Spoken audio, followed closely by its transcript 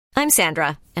I'm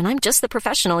Sandra, and I'm just the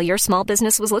professional your small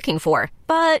business was looking for.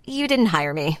 But you didn't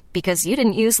hire me because you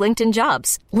didn't use LinkedIn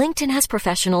Jobs. LinkedIn has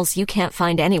professionals you can't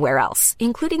find anywhere else,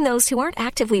 including those who aren't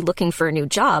actively looking for a new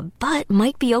job, but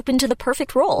might be open to the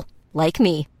perfect role, like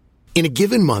me. In a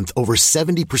given month, over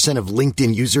 70% of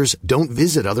LinkedIn users don't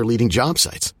visit other leading job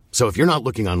sites. So if you're not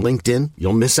looking on LinkedIn,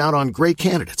 you'll miss out on great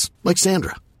candidates like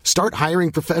Sandra. Start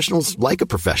hiring professionals like a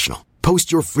professional.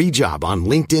 Post your free job on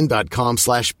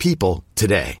linkedin.com/people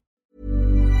today.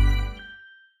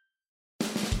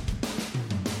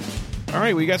 All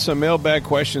right, we got some mailbag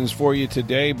questions for you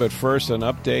today, but first an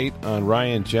update on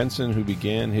Ryan Jensen, who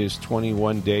began his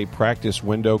 21-day practice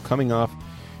window coming off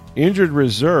injured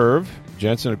reserve.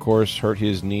 Jensen, of course, hurt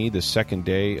his knee the second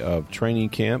day of training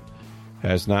camp,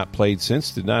 has not played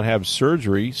since, did not have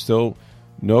surgery, still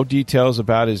no details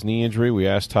about his knee injury. We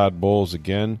asked Todd Bowles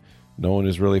again. No one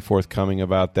is really forthcoming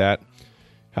about that.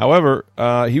 However,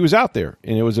 he was out there,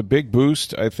 and it was a big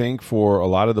boost, I think, for a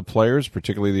lot of the players,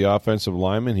 particularly the offensive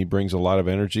linemen. He brings a lot of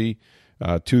energy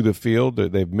to the field.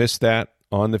 They've missed that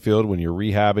on the field. When you're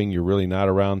rehabbing, you're really not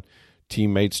around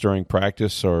teammates during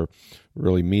practice or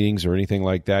really meetings or anything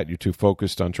like that. You're too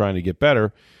focused on trying to get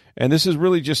better. And this is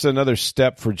really just another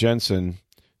step for Jensen,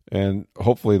 and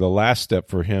hopefully the last step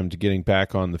for him to getting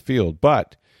back on the field.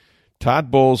 But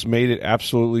Todd Bowles made it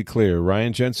absolutely clear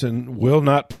Ryan Jensen will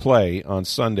not play on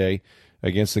Sunday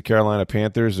against the Carolina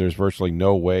Panthers. There's virtually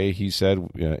no way. He said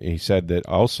that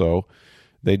also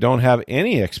they don't have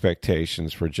any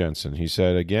expectations for Jensen. He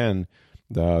said, again,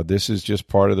 this is just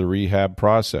part of the rehab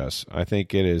process. I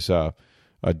think it is a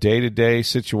day-to-day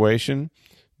situation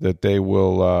that they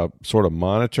will sort of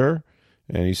monitor.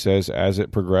 And he says as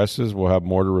it progresses, we'll have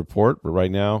more to report. But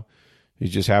right now, he's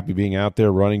just happy being out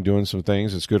there running, doing some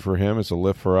things. It's good for him. It's a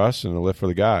lift for us and a lift for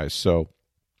the guys. So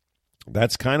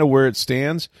that's kind of where it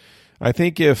stands. I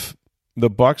think if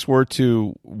the Bucs were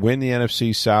to win the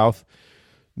NFC South,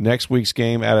 next week's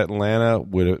game at Atlanta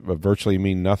would virtually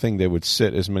mean nothing. They would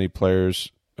sit as many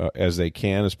players as they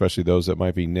can, especially those that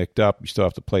might be nicked up. You still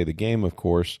have to play the game, of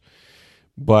course.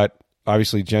 But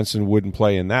obviously Jensen wouldn't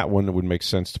play in that one. It would make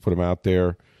sense to put him out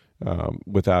there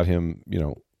without him,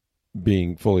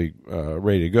 being fully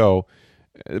ready to go.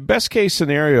 Best case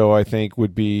scenario, I think,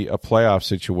 would be a playoff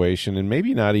situation, and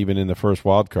maybe not even in the first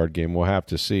wild card game. We'll have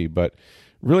to see, but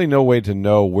really no way to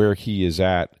know where he is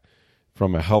at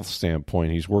from a health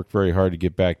standpoint. He's worked very hard to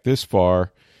get back this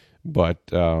far, but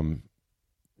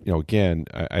again,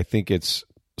 I think it's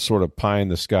sort of pie in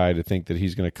the sky to think that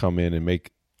he's going to come in and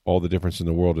make all the difference in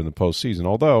the world in the postseason.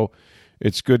 Although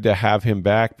it's good to have him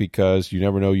back because you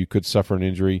never know, you could suffer an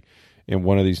injury in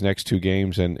one of these next two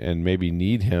games and maybe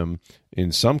need him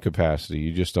in some capacity.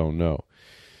 You just don't know.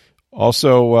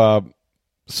 Also,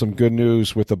 some good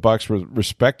news with the Bucs with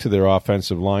respect to their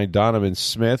offensive line. Donovan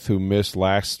Smith, who missed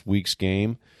last week's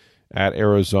game at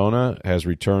Arizona, has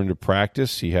returned to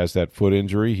practice. He has that foot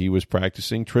injury. He was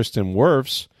practicing. Tristan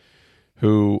Wirfs,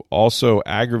 who also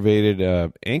aggravated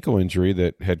an ankle injury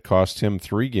that had cost him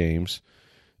 3 games.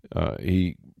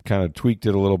 He kind of tweaked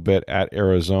it a little bit at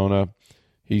Arizona.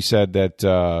 He said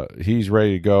that he's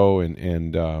ready to go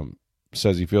and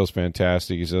says he feels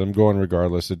fantastic. He said, I'm going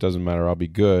regardless. It doesn't matter. I'll be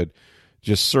good.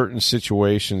 Just certain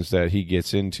situations that he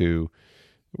gets into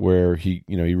where he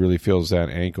really feels that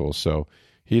ankle. So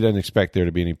he doesn't expect there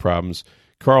to be any problems.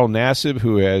 Carl Nassib,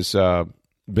 who has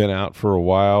been out for a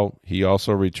while, he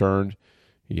also returned.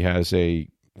 He has a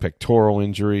pectoral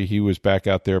injury. He was back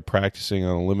out there practicing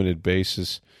on a limited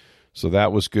basis. So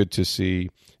that was good to see.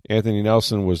 Anthony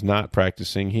Nelson was not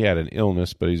practicing. He had an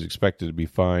illness, but he's expected to be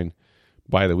fine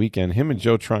by the weekend. Him and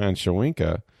Joe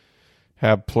Tryon-Shoyinka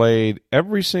have played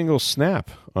every single snap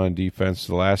on defense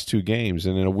the last 2 games.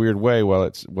 And in a weird way, while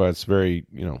it's very,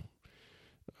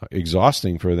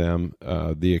 exhausting for them,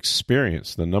 the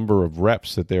experience, the number of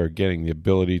reps that they are getting, the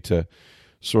ability to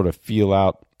sort of feel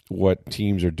out what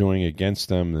teams are doing against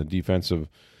them, the defensive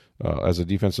as a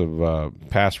defensive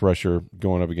pass rusher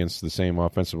going up against the same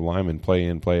offensive lineman, play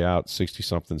in, play out,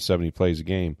 60-something, 70 plays a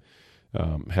game,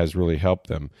 has really helped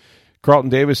them.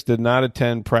 Carlton Davis did not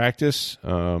attend practice,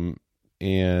 or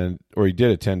he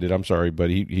did attend it, I'm sorry, but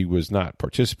he was not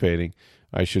participating,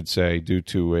 I should say, due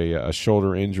to a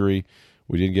shoulder injury.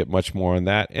 We didn't get much more on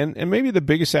that. And maybe the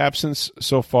biggest absence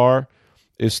so far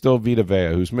is still Vita Vea,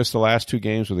 who's missed the last 2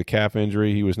 games with a calf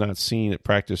injury. He was not seen at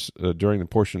practice during the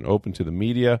portion open to the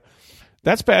media.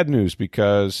 That's bad news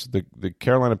because the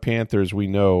Carolina Panthers, we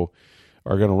know,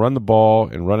 are going to run the ball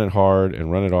and run it hard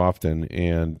and run it often.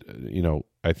 And,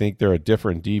 I think they're a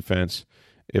different defense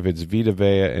if it's Vita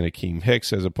Vea and Akeem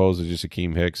Hicks as opposed to just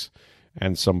Akeem Hicks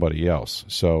and somebody else.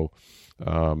 So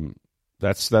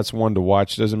that's one to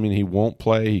watch. Doesn't mean he won't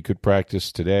play. He could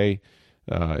practice today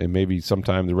and maybe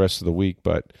sometime the rest of the week,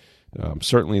 but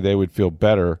certainly they would feel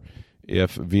better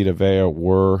if Vita Vea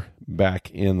were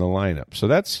back in the lineup. So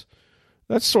that's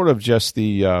sort of just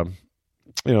the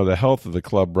the health of the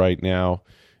club right now.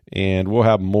 And we'll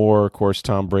have more. Of course,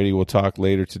 Tom Brady will talk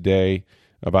later today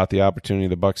about the opportunity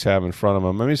the Bucs have in front of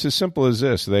them. I mean, it's as simple as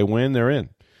this. They win, they're in.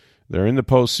 They're in the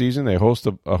postseason. They host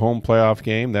a home playoff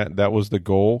game. That was the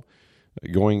goal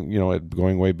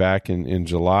going way back in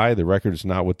July. The record is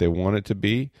not what they want it to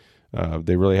be.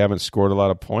 They really haven't scored a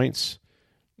lot of points.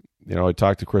 I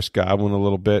talked to Chris Godwin a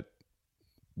little bit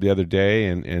the other day,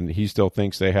 and he still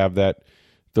thinks they have that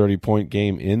 30-point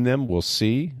game in them. We'll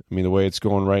see. I mean, the way it's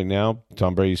going right now,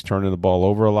 Tom Brady's turning the ball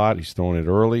over a lot. He's throwing it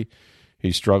early.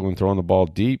 He's struggling throwing the ball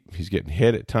deep. He's getting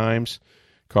hit at times,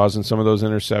 causing some of those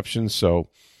interceptions. So,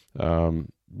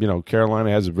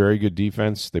 Carolina has a very good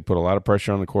defense. They put a lot of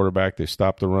pressure on the quarterback. They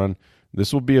stop the run.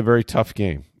 This will be a very tough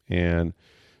game, and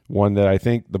one that I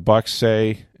think the Bucs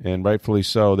say, and rightfully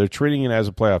so, they're treating it as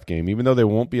a playoff game. Even though they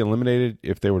won't be eliminated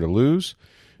if they were to lose,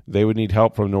 they would need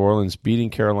help from New Orleans beating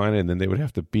Carolina, and then they would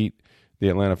have to beat the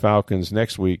Atlanta Falcons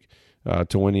next week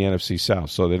to win the NFC South.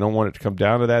 So they don't want it to come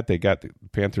down to that. They got the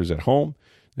Panthers at home.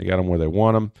 They got them where they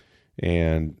want them.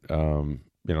 And,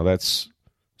 that's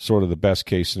sort of the best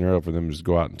case scenario for them is to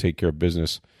go out and take care of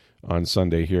business on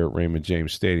Sunday here at Raymond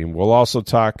James Stadium. We'll also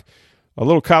talk a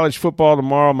little college football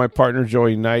tomorrow. My partner,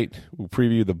 Joey Knight, will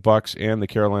preview the Bucs and the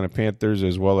Carolina Panthers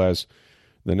as well as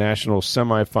the national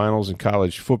semifinals in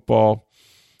college football.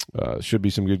 Should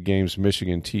be some good games.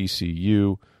 Michigan,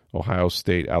 TCU, Ohio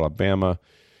State, Alabama.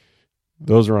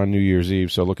 Those are on New Year's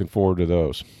Eve, so looking forward to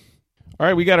those. All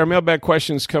right, we got our mailbag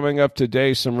questions coming up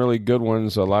today. Some really good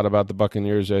ones, a lot about the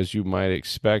Buccaneers, as you might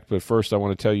expect. But first, I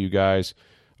want to tell you guys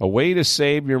a way to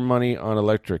save your money on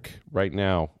electric right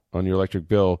now on your electric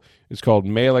bill. It's called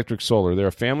May Electric Solar. They're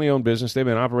a family-owned business. They've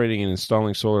been operating and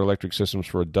installing solar electric systems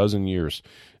for a dozen years.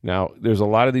 Now, there's a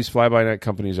lot of these fly-by-night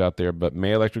companies out there, but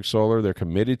May Electric Solar, they're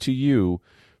committed to you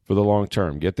for the long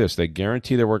term. Get this, they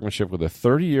guarantee their workmanship with a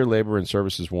 30-year labor and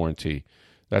services warranty.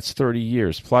 That's 30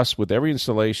 years. Plus, with every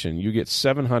installation, you get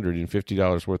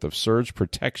 $750 worth of surge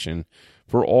protection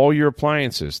for all your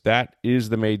appliances. That is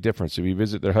the May difference. If you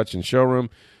visit their Hudson showroom,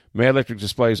 May Electric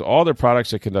displays all their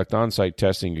products that conduct on-site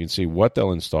testing. You can see what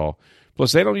they'll install.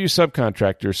 Plus, they don't use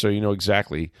subcontractors, so you know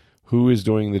exactly who is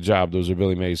doing the job. Those are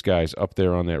Billy May's guys up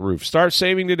there on that roof. Start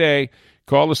saving today.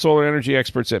 Call the solar energy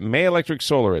experts at May Electric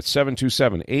Solar at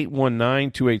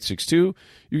 727-819-2862.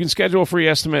 You can schedule a free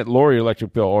estimate, lower your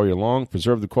electric bill all year long,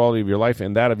 preserve the quality of your life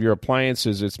and that of your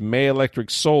appliances. It's May Electric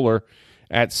Solar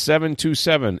at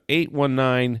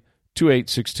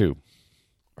 727-819-2862. All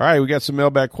right, we got some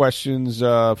mailbag questions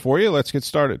for you. Let's get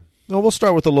started. Well, we'll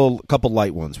start with a couple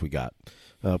light ones we got.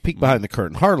 Peek behind the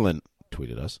curtain. Harlan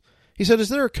tweeted us. He said, is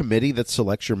there a committee that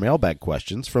selects your mailbag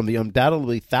questions from the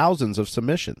undoubtedly thousands of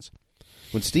submissions?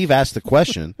 When Steve asked the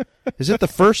question, is it the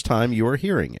first time you are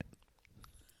hearing it?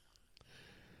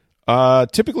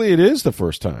 Typically, it is the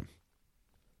first time.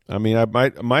 I mean, I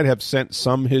might have sent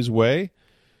some his way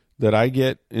that I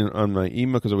get on my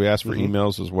email, because we ask for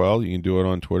emails as well. You can do it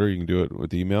on Twitter. You can do it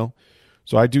with email.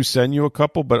 So I do send you a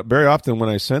couple, but very often when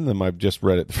I send them, I've just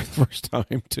read it for the first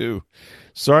time too.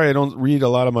 Sorry, I don't read a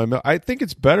lot of my mail. I think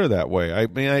it's better that way. I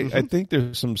mean, I think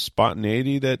there's some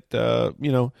spontaneity that, and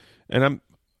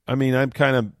I'm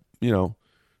kind of,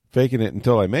 faking it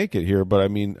until I make it here, but I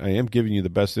mean, I am giving you the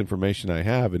best information I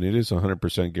have, and it is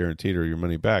 100% guaranteed or your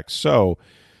money back. So,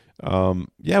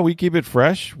 we keep it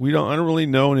fresh. I don't really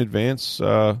know in advance.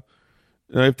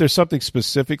 If there's something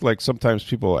specific, like sometimes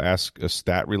people ask a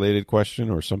stat-related question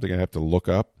or something I have to look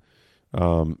up,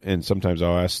 and sometimes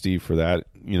I'll ask Steve for that,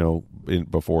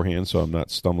 beforehand, so I'm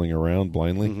not stumbling around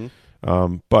blindly.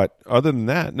 But other than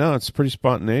that, no, it's pretty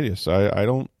spontaneous. I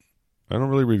don't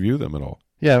really review them at all.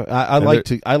 Yeah, I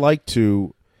like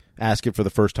to ask it for the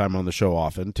first time on the show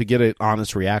often to get an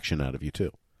honest reaction out of you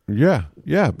too. Yeah,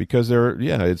 because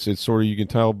it's sort of, you can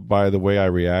tell by the way I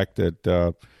react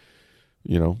that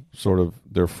sort of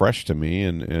they're fresh to me,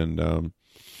 and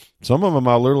some of them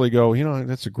I'll literally go,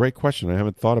 that's a great question. I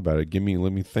haven't thought about it.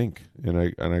 Let me think,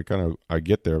 and I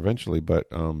get there eventually.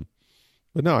 But no,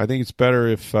 I think it's better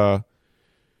if it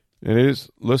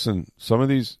is. Listen, some of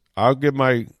these I'll give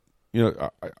my.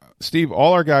 Steve,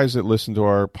 all our guys that listen to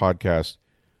our podcast,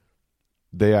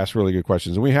 they ask really good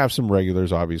questions. And we have some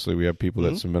regulars, obviously. We have people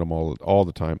that submit them all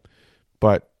the time.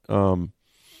 But I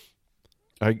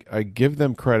give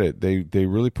them credit. They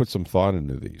really put some thought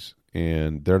into these.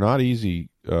 And they're not easy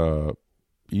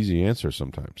answers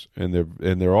sometimes. And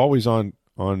they're always on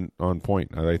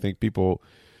point. I think people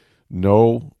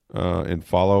know and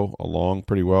follow along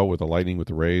pretty well with the Lightning, with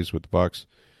the Rays, with the Bucks.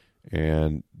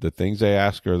 And the things they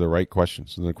ask are the right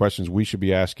questions, and the questions we should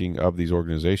be asking of these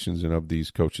organizations and of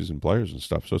these coaches and players and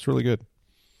stuff. So it's really good.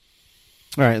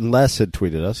 All right, and Les had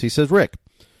tweeted us. He says, Rick,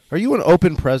 are you an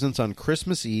open presents on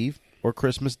Christmas Eve or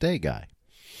Christmas Day guy?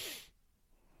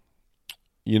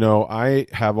 You know, I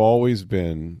have always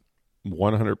been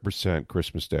 100%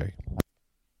 Christmas Day.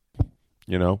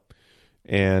 You know,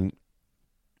 and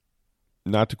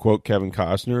not to quote Kevin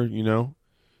Costner, you know,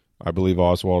 I believe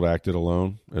Oswald acted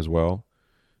alone as well.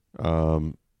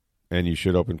 And you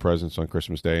should open presents on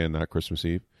Christmas Day and not Christmas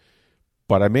Eve.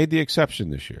 But I made the exception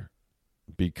this year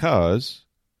because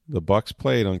the Bucks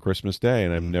played on Christmas Day,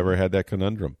 and I've never had that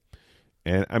conundrum.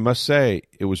 And I must say,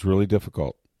 it was really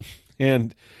difficult.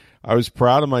 And I was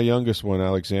proud of my youngest one,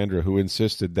 Alexandra, who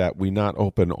insisted that we not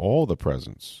open all the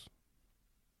presents.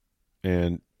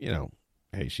 And, you know,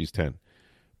 hey, she's 10.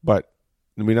 But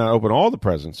we not open all the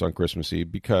presents on Christmas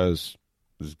Eve because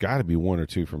there's got to be one or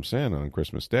two from Santa on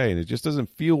Christmas Day, and it just doesn't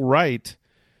feel right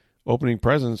opening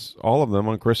presents, all of them,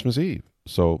 on Christmas Eve.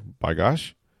 So, by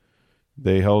gosh,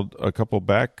 they held a couple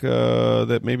back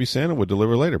that maybe Santa would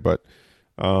deliver later. But,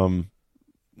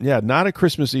 yeah, not a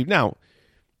Christmas Eve. Now,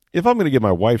 if I'm going to give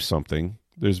my wife something,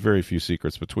 there's very few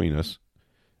secrets between us.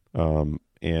 And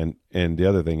the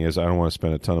other thing is I don't want to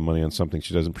spend a ton of money on something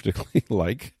she doesn't particularly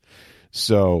like.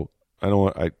 So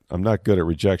I'm not good at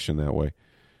rejection that way.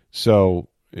 So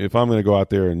if I'm going to go out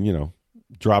there and, you know,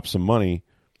 drop some money,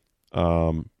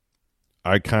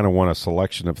 I kind of want a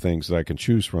selection of things that I can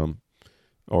choose from,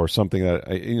 or something that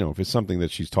if it's something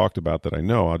that she's talked about that I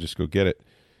know, I'll just go get it.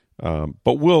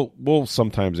 But we'll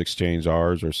sometimes exchange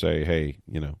ours or say, hey,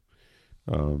 you know,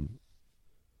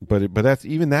 but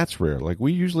that's rare. Like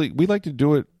we like to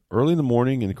do it early in the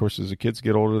morning, and of course, as the kids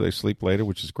get older, they sleep later,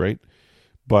 which is great.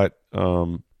 But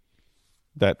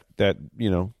that you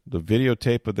know, the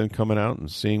videotape of them coming out and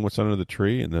seeing what's under the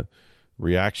tree and the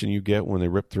reaction you get when they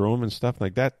rip through them and stuff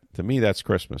like that, to me, that's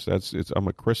Christmas. I'm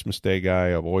a Christmas Day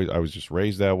guy. I was just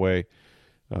raised that way.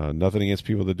 Nothing against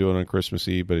people that do it on Christmas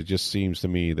Eve, but it just seems to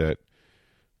me that,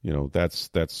 you know, that's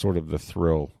sort of the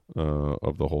thrill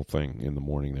of the whole thing in the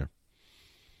morning there.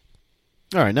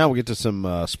 All right, now we'll get to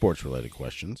some sports-related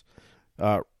questions.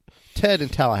 Ted in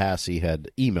Tallahassee had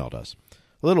emailed us.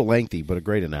 A little lengthy, but a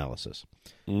great analysis.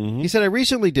 Mm-hmm. He said, I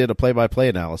recently did a play-by-play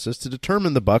analysis to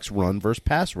determine the Bucks' run versus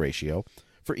pass ratio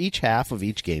for each half of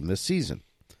each game this season.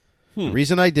 The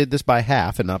reason I did this by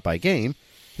half and not by game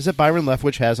is that Byron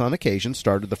Leftwich has on occasion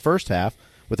started the first half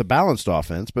with a balanced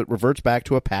offense, but reverts back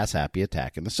to a pass-happy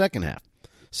attack in the second half.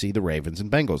 See the Ravens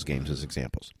and Bengals games as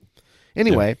examples.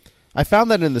 Anyway, I found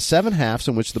that in the 7 halves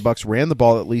in which the Bucks ran the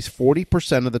ball at least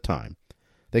 40% of the time,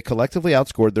 they collectively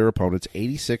outscored their opponents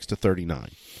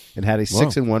 86-39 and had a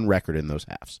 6-1 record in those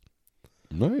halves.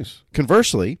 Nice.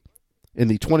 Conversely, in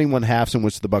the 21 halves in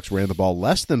which the Bucks ran the ball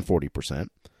less than 40%,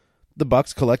 the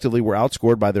Bucks collectively were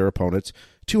outscored by their opponents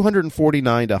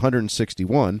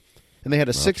 249-161, and they had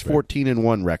a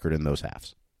 6-14-1 record in those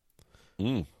halves.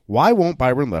 Why won't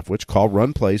Byron Leftwich call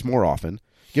run plays more often,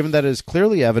 given that it is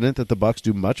clearly evident that the Bucks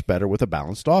do much better with a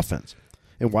balanced offense?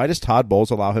 And why does Todd Bowles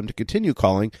allow him to continue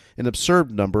calling an absurd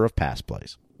number of pass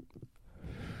plays?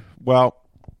 Well,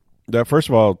 first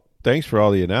of all, thanks for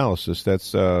all the analysis.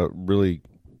 That's really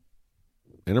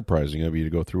enterprising of you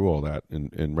to go through all that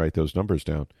and write those numbers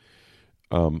down.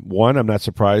 One, I'm not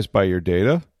surprised by your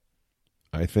data.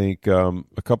 I think a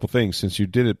couple things. Since you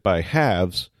did it by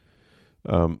halves,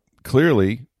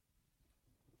 clearly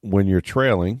when you're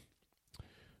trailing,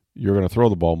 you're going to throw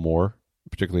the ball more,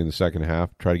 particularly in the second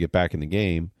half, try to get back in the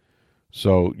game.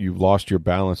 So you've lost your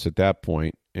balance at that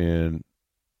point, and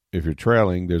if you're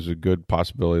trailing, there's a good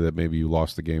possibility that maybe you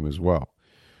lost the game as well.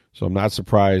 So I'm not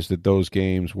surprised that those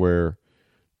games where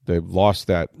they've lost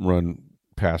that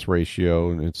run-pass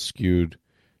ratio and it's skewed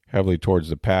heavily towards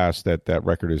the pass, that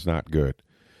record is not good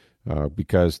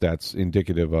because that's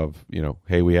indicative of, you know,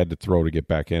 hey, we had to throw to get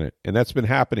back in it. And that's been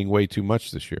happening way too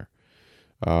much this year.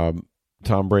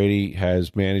 Tom Brady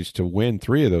has managed to win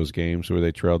 3 of those games where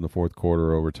they trailed in the fourth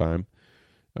quarter overtime,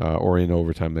 or in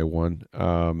overtime they won.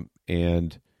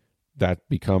 And that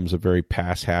becomes a very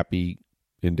pass-happy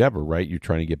endeavor, right? You're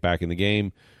trying to get back in the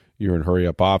game. You're in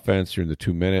hurry-up offense. You're in the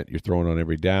 2-minute. You're throwing on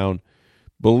every down.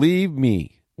 Believe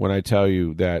me when I tell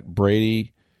you that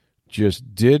Brady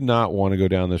just did not want to go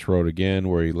down this road again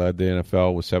where he led the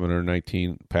NFL with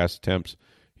 719 pass attempts.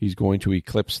 He's going to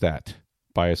eclipse that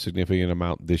by a significant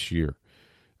amount this year.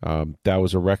 That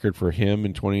was a record for him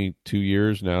in 22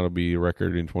 years. Now it'll be a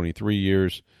record in 23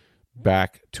 years,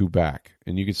 back to back.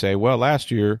 And you could say, well, last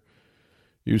year,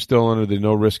 he was still under the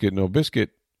no risk it, no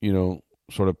biscuit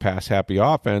sort of pass-happy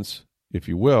offense, if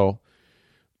you will.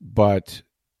 But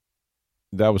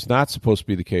that was not supposed to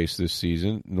be the case this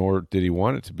season, nor did he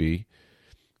want it to be.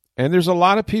 And there's a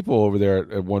lot of people over there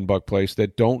at One Buck Place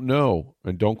that don't know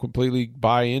and don't completely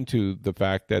buy into the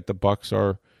fact that the Bucks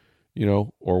are,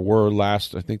 or were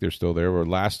last, I think they're still there, were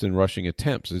last in rushing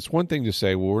attempts. It's one thing to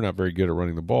say, well, we're not very good at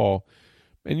running the ball.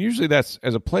 And usually that's,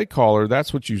 as a play caller,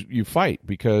 that's what you fight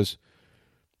because,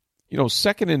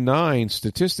 2nd and 9,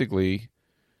 statistically,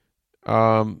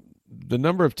 the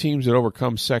number of teams that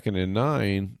overcome 2nd and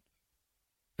 9,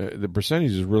 the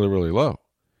percentage is really, really low.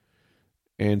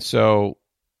 And so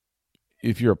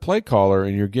if you're a play caller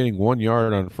and you're getting 1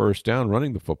 yard on first down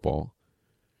running the football,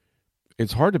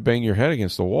 it's hard to bang your head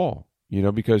against the wall,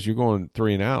 because you're going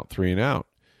 3 and out.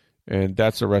 And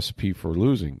that's a recipe for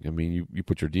losing. I mean, you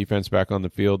put your defense back on the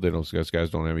field. Those guys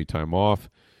don't have any time off.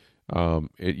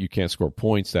 You can't score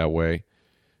points that way.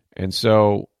 And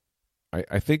so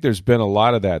I think there's been a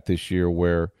lot of that this year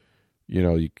where,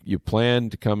 you plan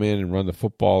to come in and run the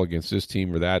football against this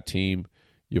team or that team.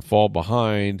 You fall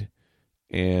behind,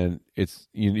 and it's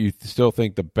you still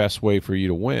think the best way for you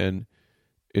to win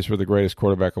is for the greatest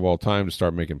quarterback of all time to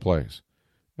start making plays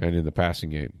and in the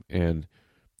passing game. And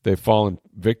they've fallen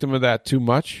victim of that too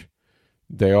much.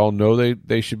 They all know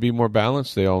they should be more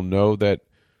balanced. They all know that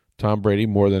Tom Brady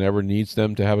more than ever needs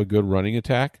them to have a good running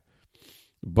attack.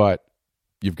 But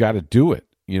you've got to do it.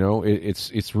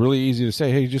 It's really easy to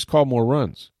say, hey, just call more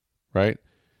runs, right?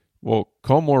 Well,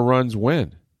 call more runs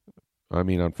when? I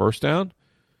mean, on first down?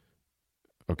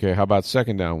 Okay, how about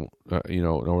second down? We're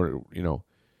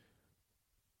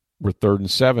 3rd and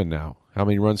 7 now. How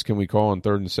many runs can we call on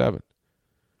 3rd and 7?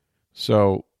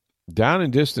 So down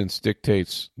and distance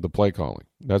dictates the play calling.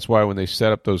 That's why when they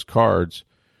set up those cards,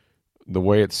 the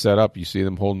way it's set up, you see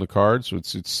them holding the cards. So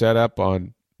it's set up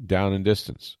on down and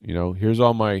distance. Here's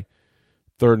all my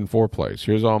 3rd and 4 plays.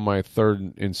 Here's all my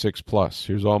 3rd and 6 plus.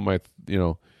 Here's all my,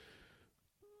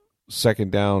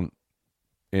 2nd down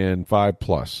and 5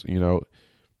 plus.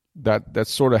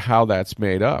 That's sort of how that's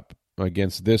made up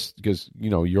against this because,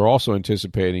 you're also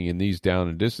anticipating in these down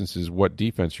and distances what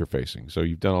defense you're facing. So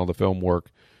you've done all the film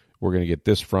work. We're going to get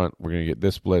this front. We're going to get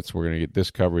this blitz. We're going to get this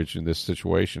coverage in this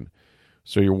situation.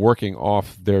 So you're working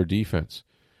off their defense.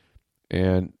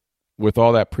 And with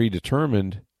all that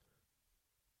predetermined,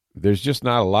 there's just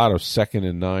not a lot of 2nd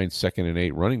and 9, 2nd and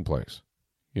 8 running plays.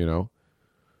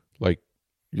 Like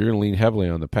you're going to lean heavily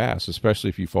on the pass, especially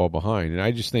if you fall behind. And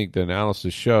I just think the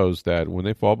analysis shows that when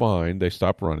they fall behind, they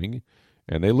stop running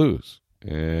and they lose.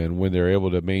 And when they're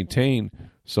able to maintain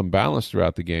some balance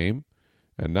throughout the game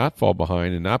and not fall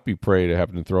behind and not be prey to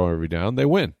having to throw every down, they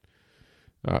win.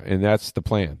 And that's the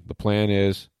plan. The plan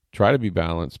is try to be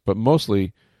balanced, but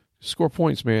mostly score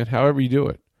points, man, however you do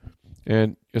it.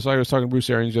 And it's like I was talking to Bruce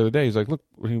Arians the other day. He's like, look,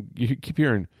 you keep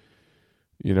hearing,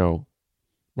 run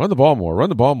the ball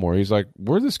more. He's like,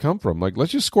 where'd this come from? Like,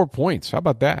 let's just score points. How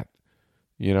about that?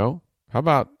 How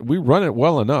about we run it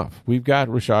well enough? We've got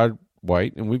Rachaad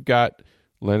White and we've got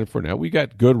Leonard Fournette. We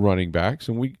got good running backs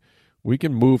and we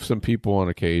can move some people on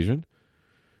occasion.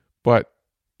 But,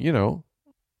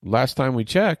 last time we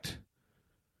checked,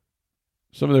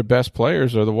 some of their best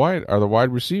players are the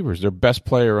wide receivers. Their best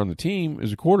player on the team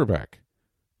is a quarterback.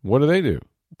 What do?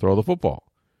 Throw the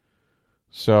football.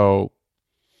 So,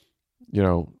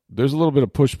 there's a little bit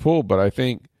of push-pull, but I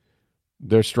think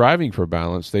they're striving for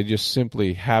balance. They just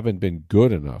simply haven't been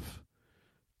good enough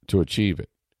to achieve it.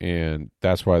 And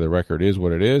that's why the record is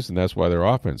what it is, and that's why their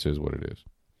offense is what it is.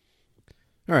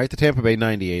 All right, the Tampa Bay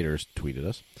 98ers tweeted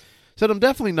us. Said, I'm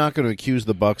definitely not going to accuse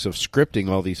the Bucs of scripting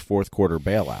all these fourth-quarter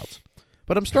bailouts.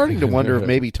 But I'm starting to wonder if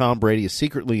maybe Tom Brady is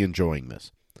secretly enjoying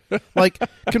this. Like,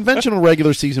 conventional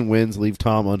regular season wins leave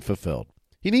Tom unfulfilled.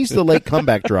 He needs the late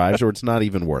comeback drives or it's not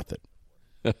even worth it.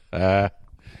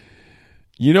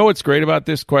 What's great about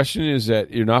this question is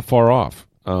that you're not far off.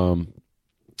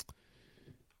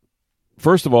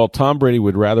 First of all, Tom Brady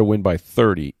would rather win by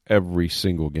 30 every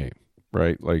single game,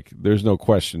 right? Like, there's no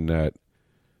question that,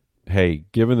 hey,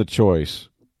 given the choice,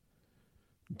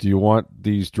 do you want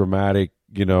these dramatic,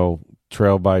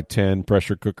 trail by 10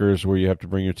 pressure cookers where you have to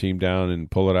bring your team down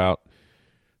and pull it out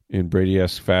in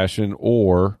Brady-esque fashion,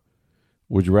 or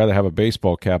would you rather have a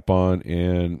baseball cap on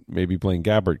and maybe Blaine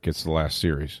Gabbert gets the last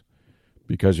series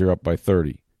because you're up by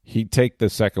 30? He'd take the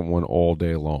second one all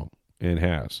day long and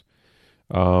has.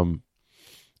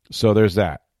 So there's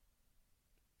that.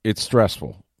 It's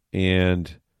stressful,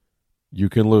 and you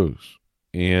can lose.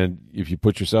 And if you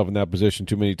put yourself in that position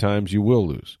too many times, you will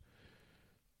lose.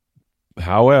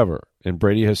 However, and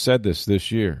Brady has said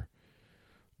this year,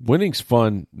 winning's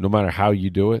fun no matter how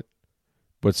you do it.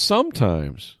 But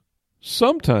sometimes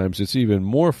it's even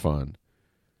more fun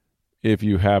if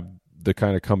you have the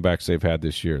kind of comebacks they've had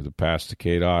this year, the pass to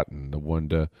Cade Otton, the one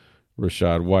to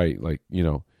Rachaad White, like,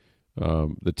 the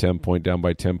 10-point down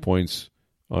by 10 points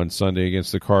on Sunday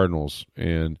against the Cardinals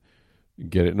and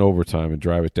get it in overtime and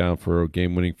drive it down for a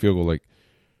game-winning field goal. Like,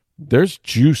 there's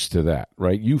juice to that,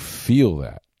 right? You feel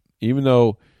that. Even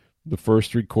though the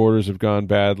first three quarters have gone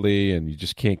badly and you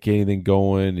just can't get anything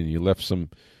going and you left some,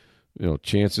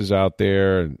 chances out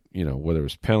there and, whether it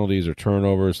was penalties or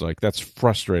turnovers, like that's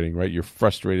frustrating, right? You're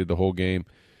frustrated the whole game.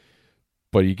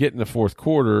 But you get in the fourth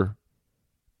quarter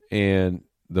and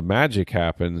the magic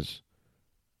happens.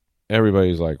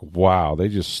 Everybody's like, wow, they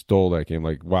just stole that game.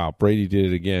 Like, wow, Brady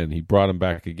did it again. He brought him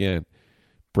back again.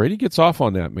 Brady gets off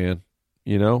on that, man.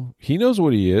 He knows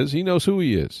what he is. He knows who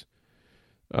he is.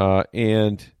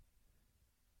 And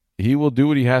he will do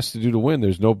what he has to do to win.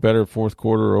 There's no better fourth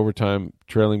quarter or overtime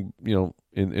trailing,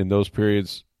 in those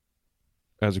periods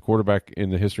as a quarterback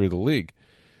in the history of the league.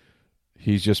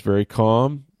 He's just very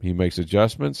calm. He makes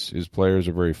adjustments. His players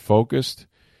are very focused.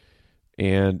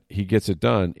 And he gets it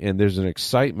done. And there's an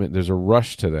excitement. There's a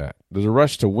rush to that. There's a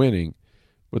rush to winning,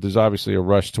 but there's obviously a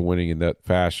rush to winning in that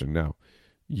fashion. Now,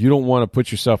 you don't want to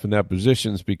put yourself in that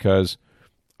positions because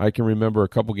I can remember a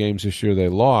couple games this year they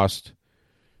lost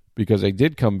because they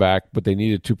did come back, but they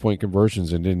needed 2-point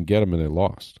conversions and didn't get them, and they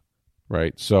lost,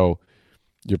 right? So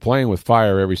you're playing with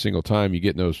fire every single time you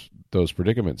get in those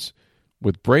predicaments.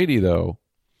 With Brady, though,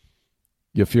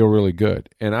 you feel really good.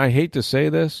 And I hate to say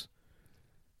this,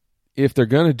 if they're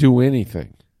going to do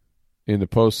anything in the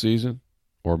postseason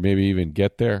or maybe even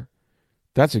get there,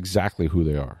 that's exactly who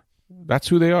they are. That's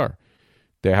who they are.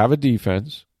 They have a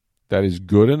defense that is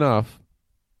good enough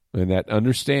and that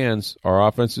understands our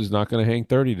offense is not going to hang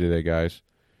 30 today, guys.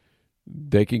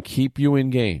 They can keep you in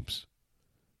games.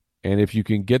 And if you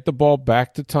can get the ball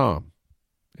back to Tom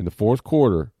in the fourth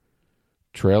quarter,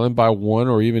 trailing by 1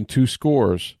 or even 2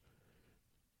 scores,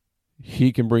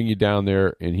 he can bring you down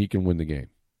there and he can win the game.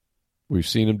 We've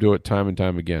seen him do it time and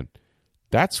time again.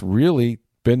 That's really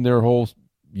been their whole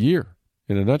year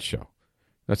in a nutshell.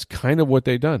 That's kind of what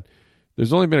they've done.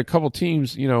 There's only been a couple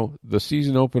teams, the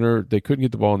season opener, they couldn't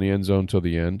get the ball in the end zone till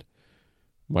the end.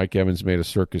 Mike Evans made a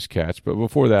circus catch, but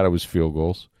before that it was field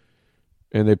goals.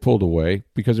 And they pulled away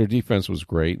because their defense was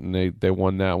great, and they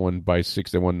won that one by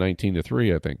 6. They won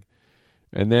 19-3, I think.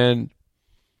 And then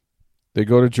they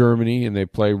go to Germany, and they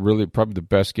play really probably the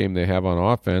best game they have on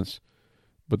offense.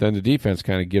 But then the defense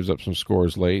kind of gives up some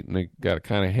scores late, and they got to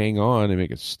kind of hang on and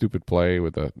make a stupid play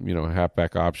with a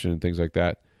halfback option and things like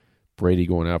that. Brady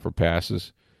going out for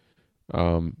passes.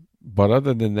 But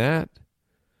other than that,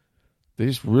 they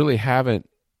just really haven't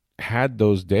had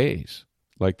those days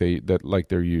like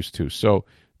they're used to. So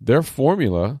their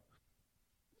formula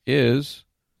is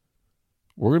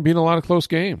we're going to be in a lot of close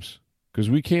games because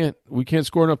we can't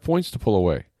score enough points to pull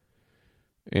away.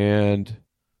 And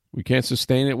we can't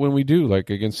sustain it when we do,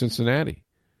 like against Cincinnati.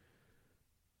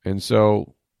 And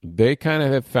so they kind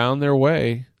of have found their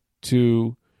way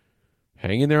to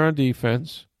hang in there on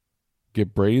defense,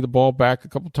 get Brady the ball back a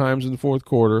couple times in the fourth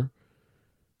quarter,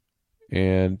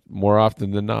 and more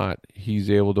often than not, he's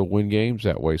able to win games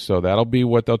that way. So that'll be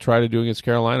what they'll try to do against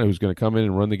Carolina, who's going to come in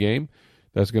and run the game.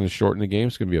 That's going to shorten the game.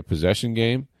 It's going to be a possession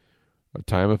game, a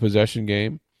time of possession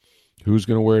game. Who's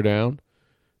going to wear down?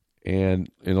 And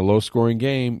in a low-scoring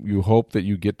game, you hope that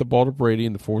you get the ball to Brady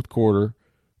in the fourth quarter,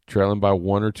 trailing by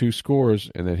 1 or 2 scores,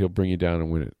 and then he'll bring you down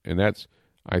and win it. And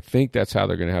I think that's how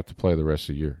they're going to have to play the rest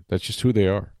of the year. That's just who they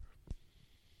are.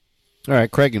 All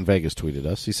right, Craig in Vegas tweeted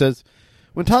us. He says,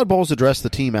 when Todd Bowles addressed the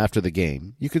team after the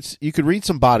game, you could read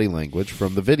some body language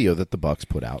from the video that the Bucs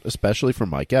put out, especially from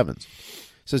Mike Evans.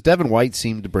 He says Devin White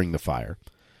seemed to bring the fire.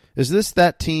 Is this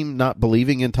that team not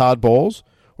believing in Todd Bowles?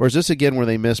 Or is this again where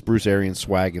they miss Bruce Arians'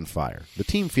 swag and fire? The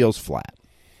team feels flat.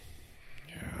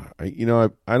 Yeah,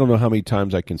 I don't know how many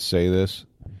times I can say this.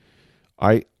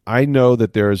 I know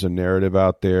that there is a narrative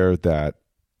out there that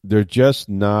they're just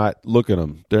not. Look at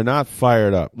them. They're not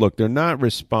fired up. Look, they're not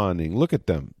responding. Look at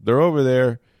them. They're over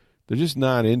there. They're just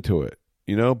not into it.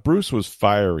 Bruce was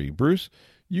fiery. Bruce,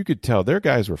 you could tell their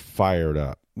guys were fired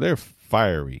up. They're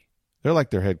fiery. They're like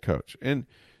their head coach. And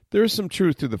there is some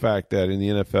truth to the fact that in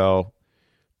the NFL,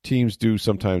 teams do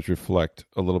sometimes reflect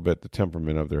a little bit the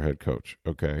temperament of their head coach,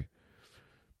 okay?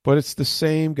 But it's the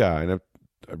same guy, and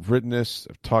I've written this,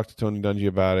 I've talked to Tony Dungy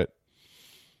about it.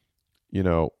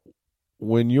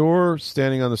 When you're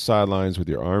standing on the sidelines with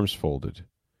your arms folded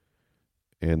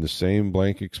and the same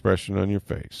blank expression on your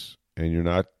face, and you're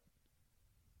not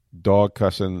dog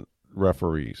cussing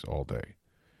referees all day,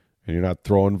 and you're not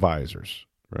throwing visors,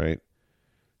 right?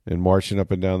 and marching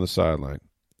up and down the sideline.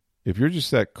 If you're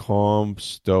just that calm,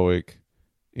 stoic,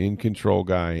 in control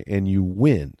guy and you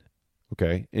win,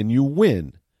 okay, and you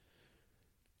win,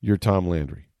 you're Tom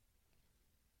Landry.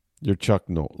 You're Chuck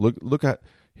Noll. Look at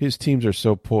his teams are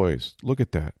so poised. Look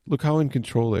at that. Look how in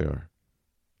control they are.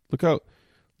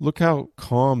 Look how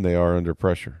calm they are under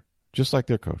pressure, just like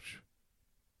their coach.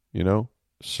 You know,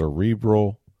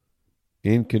 cerebral,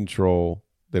 in control.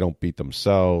 They don't beat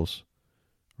themselves,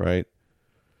 right?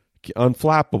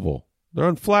 Unflappable.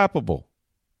 They're unflappable.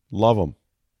 Love them.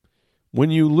 When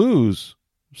you lose,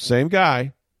 same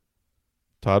guy,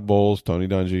 Todd Bowles, Tony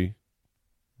Dungy,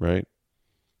 right?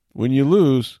 When you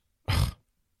lose,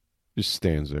 just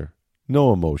stands there.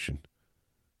 No emotion.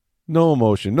 No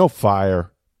emotion. No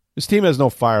fire. This team has no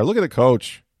fire. Look at the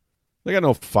coach. They got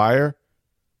no fire.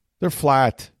 They're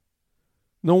flat.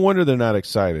 No wonder they're not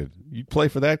excited. You play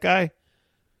for that guy?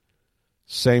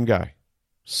 Same guy.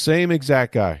 Same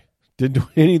exact guy. Didn't do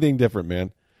anything different,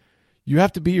 man. You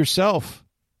have to be yourself.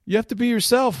 You have to be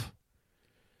yourself.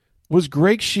 Was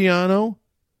Greg Schiano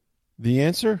the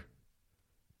answer?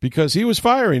 Because he was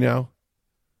fiery now.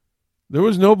 There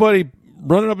was nobody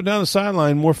running up and down the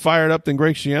sideline more fired up than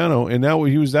Greg Schiano, and now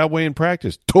he was that way in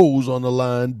practice. Toes on the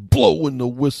line, blowing the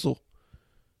whistle.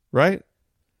 Right?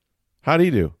 How'd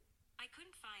he do? I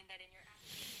couldn't find that in your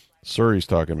Surrey's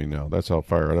talking to me now. That's how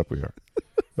fired up we are.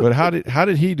 But how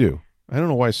did he do? I don't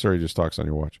know why Surrey just talks on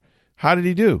your watch. How did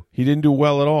he do? He didn't do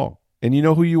well at all. And you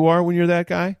know who you are when you're that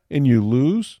guy? And you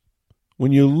lose?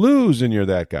 When you lose and you're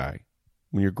that guy.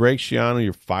 When you're Greg Schiano,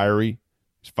 you're fiery.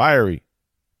 It's fiery.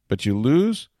 But you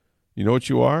lose, you know what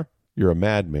you are? You're a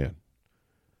madman.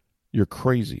 You're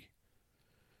crazy.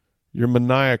 You're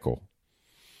maniacal.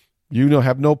 You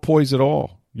have no poise at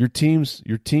all. Your teams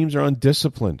are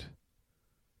undisciplined.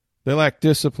 They lack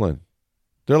discipline.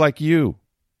 They're like you.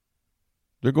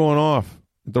 They're going off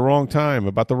at the wrong time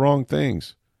about the wrong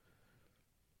things.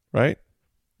 Right?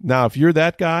 Now, if you're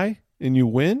that guy and you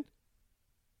win,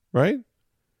 right?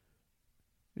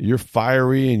 You're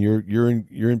fiery and you're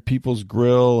in people's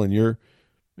grill and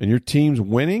your team's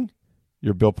winning,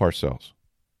 you're Bill Parcells.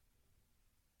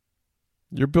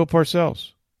 You're Bill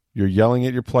Parcells. You're yelling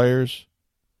at your players.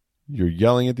 You're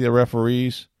yelling at the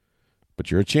referees,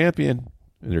 but you're a champion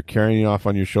and they're carrying you off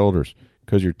on your shoulders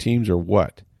because your teams are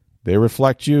what? They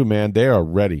reflect you, man. They are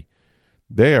ready.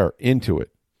 They are into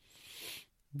it.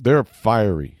 They're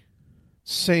fiery.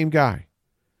 Same guy.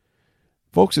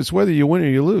 Folks, it's whether you win or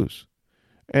you lose.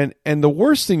 And the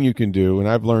worst thing you can do, and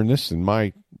I've learned this in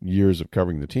my years of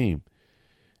covering the team,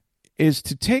 is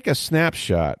to take a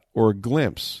snapshot or a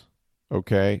glimpse,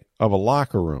 okay, of a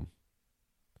locker room.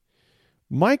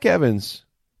 Mike Evans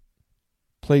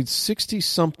played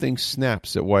 60-something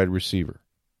snaps at wide receiver.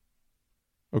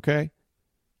 Okay?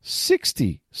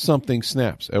 60-something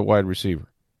snaps at wide receiver.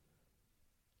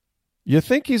 You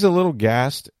think he's a little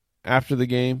gassed after the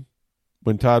game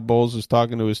when Todd Bowles is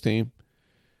talking to his team?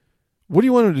 What do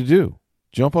you want him to do?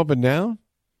 Jump up and down?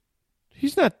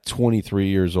 He's not 23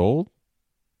 years old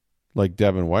like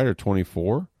Devin White or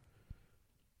 24.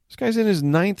 This guy's in his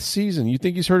 9th season. You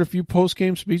think he's heard a few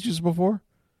post-game speeches before?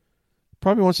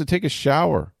 Probably wants to take a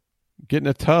shower, get in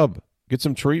a tub, get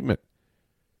some treatment,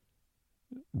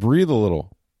 breathe a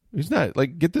little. He's not,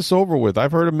 like, get this over with.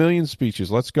 I've heard a million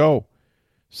speeches. Let's go.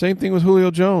 Same thing with Julio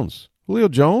Jones. Julio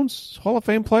Jones, Hall of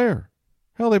Fame player.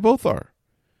 Hell, they both are.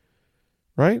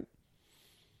 Right?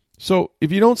 So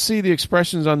if you don't see the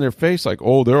expressions on their face like,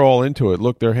 oh, they're all into it.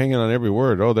 Look, they're hanging on every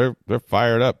word. Oh, they're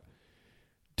fired up.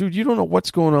 Dude, you don't know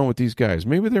what's going on with these guys.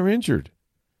 Maybe they're injured.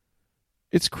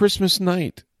 It's Christmas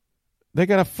night. They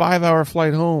got a 5-hour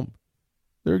flight home.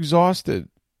 They're exhausted.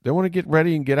 They want to get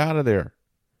ready and get out of there.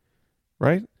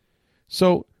 Right?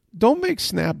 So don't make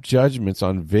snap judgments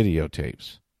on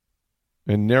videotapes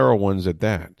and narrow ones at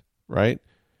that. Right?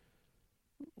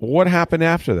 What happened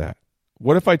after that?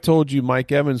 What if I told you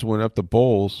Mike Evans went up to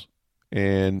Bowles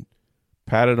and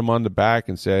patted him on the back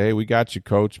and said, hey, we got you,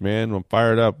 coach, man. I'm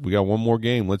fired up. We got one more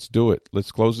game. Let's do it.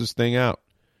 Let's close this thing out.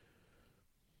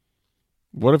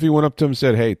 What if he went up to him and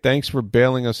said, hey, thanks for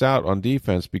bailing us out on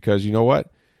defense because you know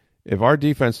what? If our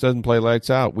defense doesn't play lights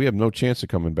out, we have no chance of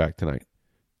coming back tonight.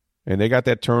 And they got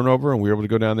that turnover, and we were able to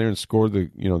go down there and score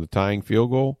the tying field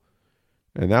goal.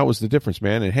 And that was the difference,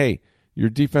 man. And, hey, your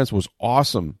defense was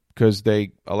awesome because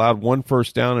they allowed one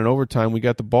first down in overtime. We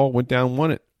got the ball, went down,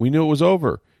 won it. We knew it was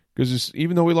over because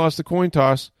even though we lost the coin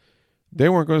toss, they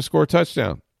weren't going to score a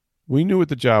touchdown. We knew what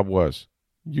the job was.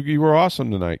 You were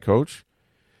awesome tonight, coach.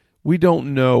 We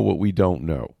don't know what we don't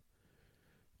know.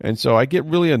 And so I get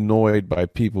really annoyed by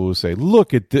people who say,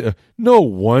 look at the, no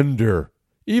wonder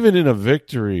Even in a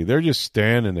victory, they're just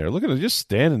standing there. Look at them, just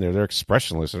standing there. They're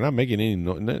expressionless. They're not making any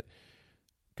noise.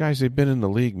 Guys, they've been in the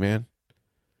league, man.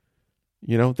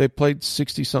 You know, they played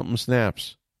 60-something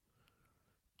snaps.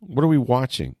 What are we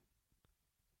watching?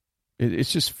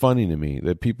 It's just funny to me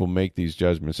that people make these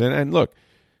judgments. And look,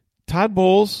 Todd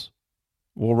Bowles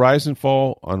will rise and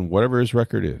fall on whatever his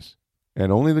record is.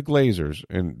 And only the Glazers,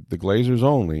 and the Glazers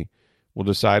only, will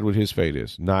decide what his fate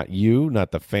is. Not you,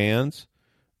 not the fans,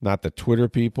 not the Twitter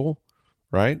people,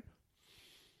 right?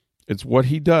 It's what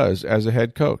he does as a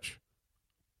head coach.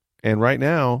 And right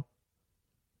now,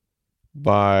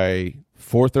 by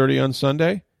 4:30 on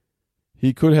Sunday,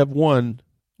 he could have won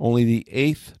only the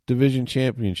 8th division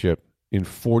championship in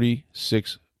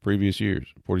 46 previous years,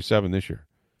 47 this year.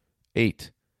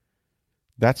 8.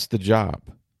 That's the job.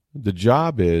 The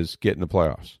job is get in the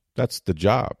playoffs. That's the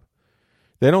job.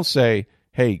 They don't say,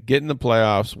 hey, get in the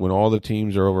playoffs when all the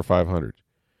teams are over 500.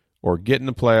 Or get in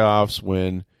the playoffs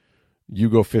when you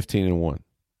go 15-1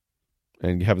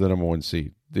 and have the number 1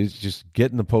 seed. They just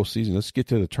get in the postseason. Let's get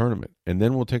to the tournament. And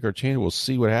then we'll take our chance. We'll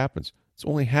see what happens. It's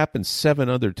only happened 7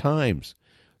 other times.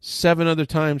 7 other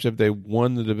times have they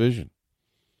won the division.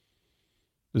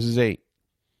 This is 8.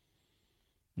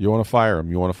 You want to fire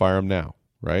him. You want to fire him now,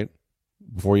 right?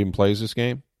 Before he even plays this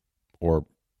game? Or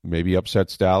maybe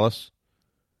upsets Dallas.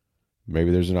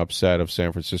 Maybe there's an upset of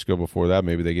San Francisco before that.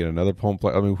 Maybe they get another home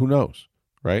play. I mean, who knows,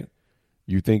 right?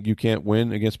 You think you can't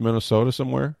win against Minnesota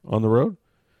somewhere on the road?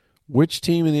 Which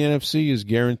team in the NFC is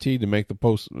guaranteed to make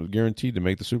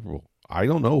the Super Bowl? I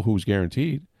don't know who's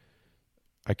guaranteed.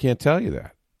 I can't tell you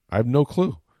that. I have no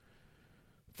clue.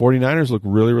 49ers look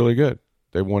really, really good.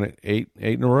 They won it eight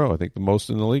in a row. I think the most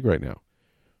in the league right now.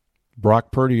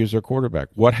 Brock Purdy is their quarterback.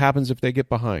 What happens if they get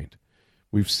behind?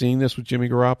 We've seen this with Jimmy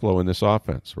Garoppolo in this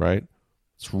offense, right?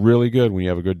 It's really good when you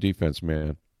have a good defense,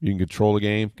 man. You can control the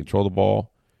game, control the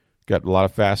ball. Got a lot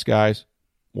of fast guys.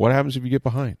 What happens if you get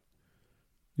behind?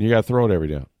 You got to throw it every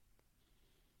down.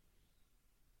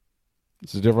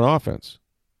 It's a different offense.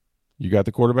 You got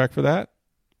the quarterback for that?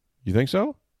 You think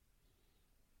so?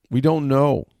 We don't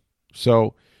know.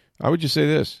 So I would just say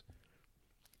this.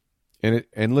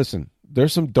 And listen,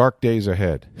 there's some dark days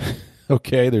ahead.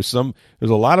 Okay, there's a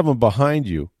lot of them behind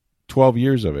you, 12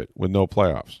 years of it with no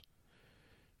playoffs.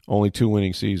 Only 2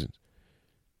 winning seasons.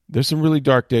 There's some really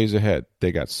dark days ahead.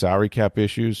 They got salary cap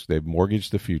issues. They've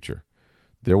mortgaged the future.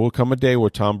 There will come a day where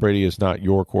Tom Brady is not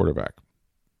your quarterback,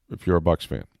 if you're a Bucs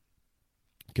fan.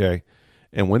 Okay?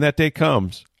 And when that day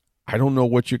comes, I don't know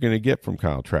what you're going to get from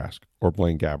Kyle Trask or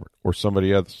Blaine Gabbert or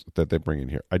somebody else that they bring in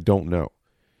here. I don't know,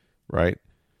 right?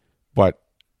 But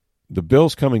the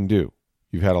bill's coming due.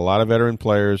 You've had a lot of veteran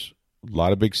players, a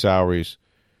lot of big salaries.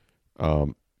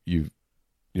 You've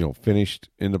finished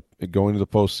going to the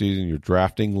postseason. You're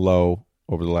drafting low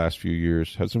over the last few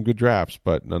years. Had some good drafts,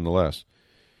 but nonetheless.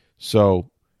 So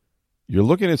you're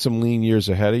looking at some lean years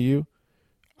ahead of you.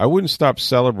 I wouldn't stop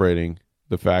celebrating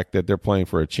the fact that they're playing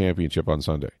for a championship on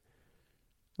Sunday.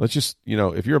 Let's just,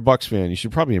 if you're a Bucs fan, you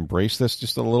should probably embrace this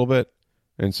just a little bit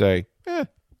and say,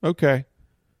 okay.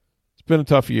 It's been a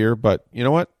tough year, but you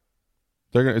know what?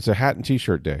 It's a hat and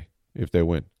T-shirt day if they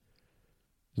win.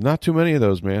 There's not too many of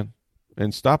those, man.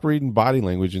 And stop reading body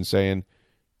language and saying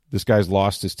this guy's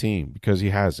lost his team, because he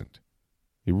hasn't.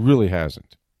 He really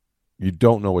hasn't. You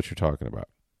don't know what you're talking about.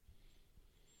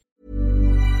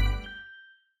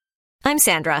 I'm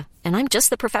Sandra, and I'm just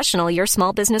the professional your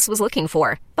small business was looking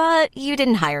for. But you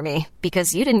didn't hire me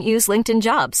because you didn't use LinkedIn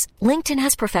Jobs. LinkedIn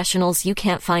has professionals you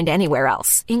can't find anywhere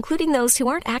else, including those who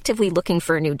aren't actively looking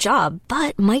for a new job,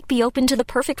 but might be open to the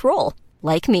perfect role,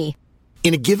 like me.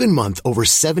 In a given month, over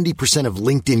 70% of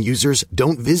LinkedIn users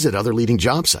don't visit other leading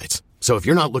job sites. So if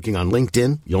you're not looking on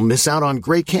LinkedIn, you'll miss out on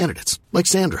great candidates like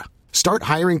Sandra. Start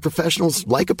hiring professionals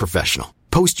like a professional.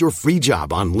 Post your free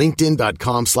job on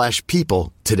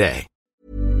linkedin.com/people today.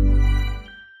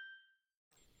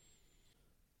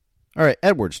 All right,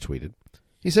 Edwards tweeted.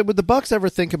 He said, would the Bucs ever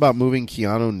think about moving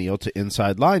Keanu Neal to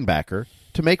inside linebacker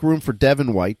to make room for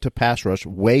Devin White to pass rush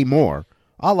way more,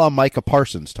 a la Micah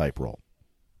Parsons type role?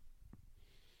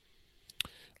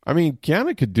 I mean,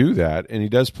 Keanu could do that, and he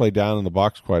does play down in the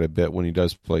box quite a bit when he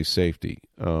does play safety.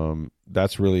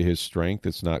 That's really his strength.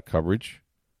 It's not coverage,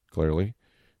 clearly.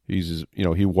 He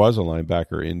was a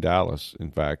linebacker in Dallas,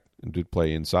 in fact, and did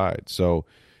play inside. So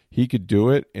he could do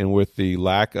it, and with the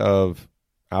lack of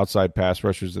outside pass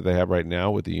rushers that they have right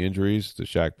now with the injuries to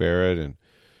Shaq Barrett and,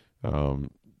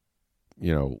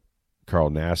 Carl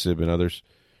Nassib and others,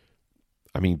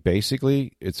 I mean,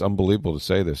 basically, it's unbelievable to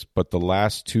say this, but the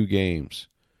last 2 games,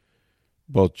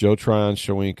 both Joe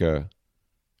Tryon-Shoyinka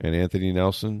and Anthony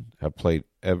Nelson have played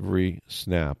every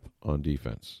snap on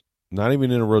defense. Not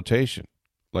even in a rotation.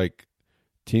 Like,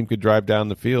 team could drive down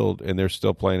the field and they're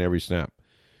still playing every snap.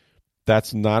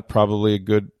 That's not probably a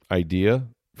good idea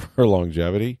for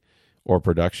longevity or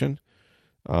production.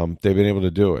 They've been able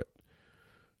to do it.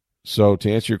 So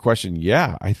to answer your question,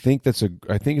 yeah, I think it's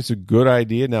a good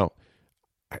idea. Now,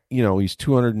 he's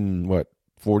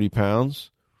 240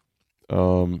 pounds.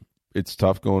 It's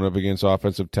tough going up against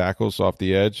offensive tackles off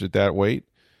the edge at that weight.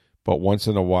 But once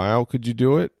in a while, could you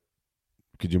do it?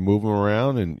 Could you move him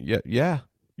around? And yeah,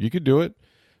 you could do it.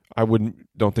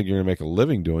 Don't think you're going to make a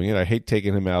living doing it. I hate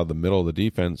taking him out of the middle of the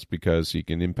defense because he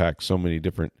can impact so many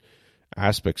different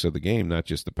aspects of the game, not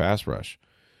just the pass rush.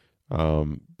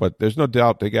 But there's no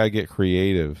doubt they got to get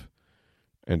creative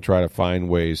and try to find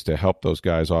ways to help those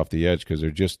guys off the edge because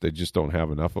they just don't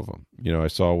have enough of them. I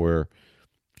saw where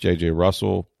J.J.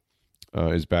 Russell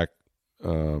is back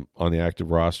on the active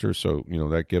roster, so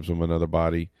that gives them another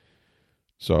body.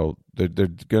 So they're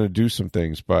going to do some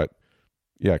things, but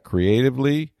yeah,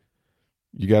 creatively,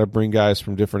 you got to bring guys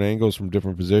from different angles, from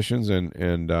different positions,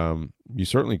 and you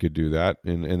certainly could do that.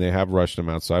 And they have rushed him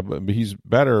outside, but he's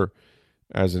better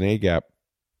as an A-gap,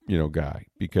 guy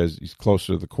because he's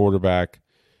closer to the quarterback.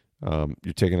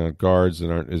 You're taking on guards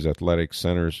that aren't as athletic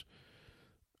centers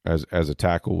as a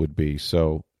tackle would be.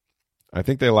 So I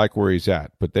think they like where he's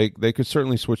at, but they could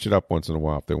certainly switch it up once in a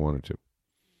while if they wanted to.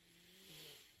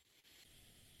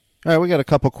 All right, we got a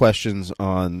couple questions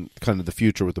on kind of the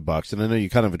future with the Bucs, and I know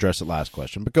you kind of addressed the last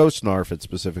question, but Ghost Snarf had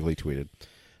specifically tweeted,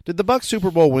 "Did the Bucs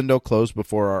Super Bowl window close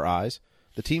before our eyes?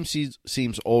 The team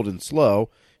seems old and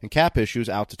slow, and cap issues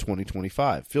out to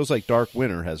 2025. Feels like dark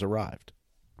winter has arrived."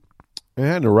 It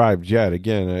hadn't arrived yet.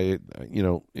 Again,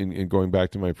 in going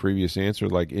back to my previous answer,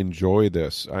 like, enjoy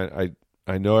this.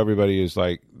 I know everybody is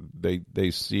like, they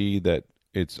see that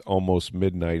it's almost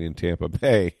midnight in Tampa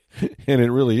Bay, and it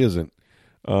really isn't.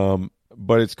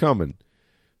 But it's coming.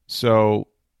 So,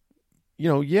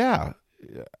 yeah.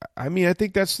 I mean, I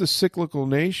think that's the cyclical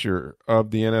nature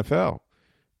of the NFL,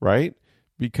 right?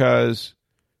 Because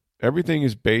everything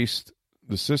is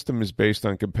the system is based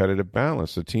on competitive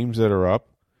balance. The teams that are up,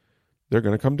 they're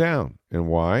going to come down. And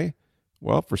why?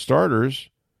 Well, for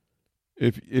starters,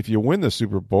 if you win the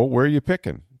Super Bowl, where are you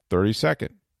picking? 32nd,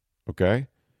 okay?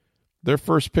 Their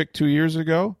first pick 2 years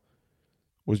ago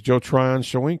was Joe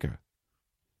Tryon-Shoyinka.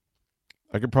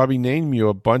 I could probably name you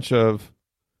a bunch of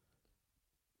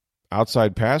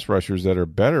outside pass rushers that are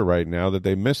better right now that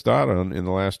they missed out on in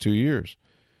the last 2 years.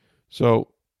 So,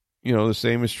 the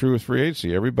same is true with free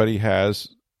agency. Everybody has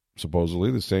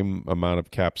supposedly the same amount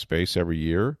of cap space every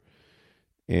year.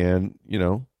 And,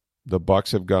 the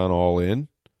Bucs have gone all in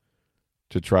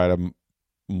to try to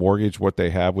mortgage what they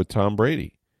have with Tom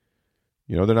Brady.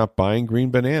 They're not buying green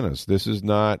bananas. This is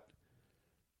not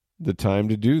the time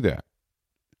to do that.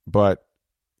 But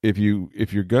if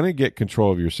you're going to get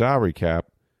control of your salary cap,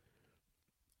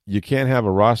 you can't have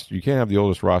a roster. You can't have the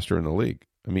oldest roster in the league.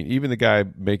 I mean, even the guy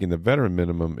making the veteran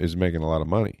minimum is making a lot of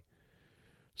money.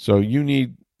 So you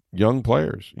need young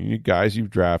players. You need guys you've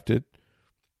drafted.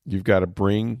 You've got to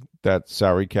bring that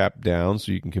salary cap down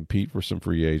so you can compete for some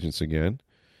free agents again.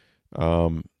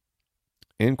 And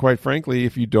quite frankly,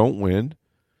 if you don't win,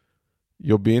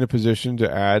 you'll be in a position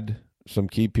to add some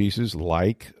key pieces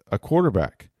like a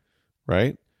quarterback,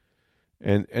 right?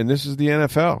 And this is the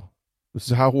NFL. This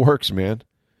is how it works, man.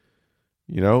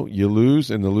 You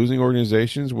lose, and the losing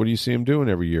organizations, what do you see them doing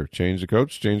every year? Change the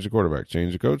coach, change the quarterback,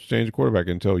 change the coach, change the quarterback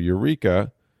until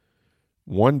eureka,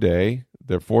 one day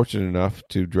they're fortunate enough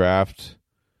to draft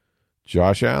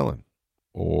Josh Allen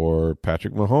or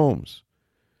Patrick Mahomes,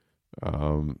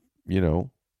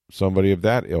 somebody of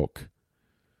that ilk.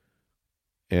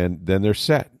 And then they're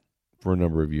set for a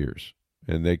number of years.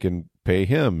 And they can pay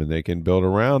him and they can build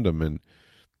around him. And,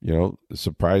 it's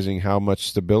surprising how much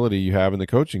stability you have in the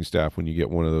coaching staff when you get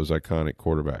one of those iconic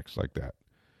quarterbacks like that.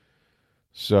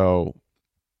 So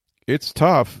it's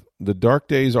tough. The dark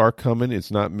days are coming.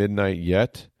 It's not midnight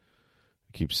yet.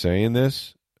 I keep saying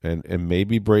this. And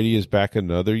maybe Brady is back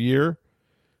another year,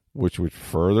 which would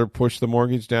further push the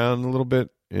mortgage down a little bit.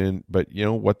 But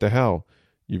what the hell?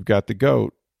 You've got the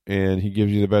GOAT, and he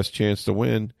gives you the best chance to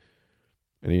win,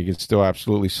 and he can still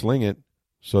absolutely sling it.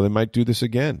 So they might do this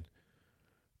again.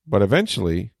 But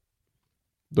eventually,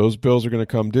 those bills are going to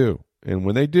come due. And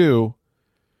when they do,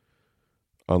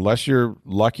 unless you're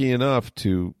lucky enough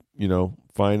to,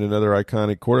 find another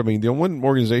iconic quarterback. I mean, the one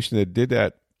organization that did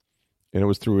that, and it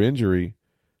was through injury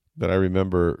that I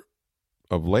remember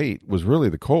of late, was really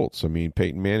the Colts. I mean,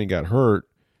 Peyton Manning got hurt.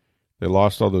 They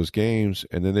lost all those games,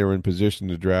 and then they were in position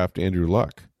to draft Andrew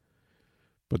Luck.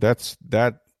 But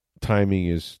that timing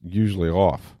is usually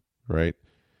off, right?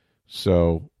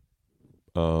 So,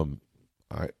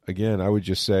 I would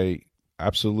just say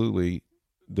absolutely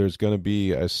there's going to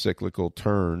be a cyclical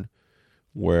turn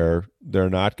where they're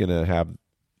not going to have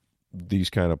these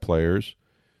kind of players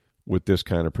with this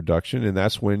kind of production, and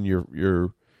that's when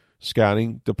your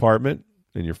scouting department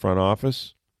and your front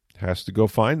office has to go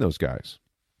find those guys,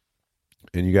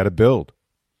 and you got to build.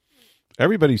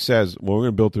 Everybody says, well, we're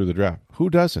going to build through the draft. Who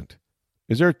doesn't?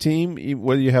 Is there a team,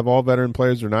 whether you have all veteran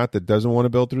players or not, that doesn't want to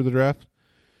build through the draft?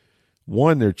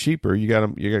 One, they're cheaper. You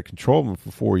got to control them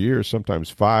for 4 years, sometimes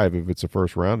 5 if it's a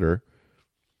first rounder.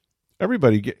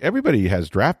 Everybody has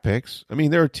draft picks. I mean,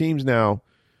 there are teams now,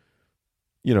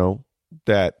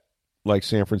 that like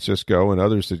San Francisco and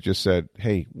others that just said,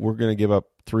 hey, we're going to give up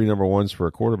 3 number ones for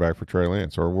a quarterback for Trey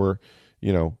Lance, or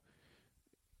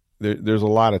there's a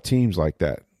lot of teams like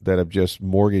that have just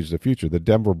mortgaged the future. The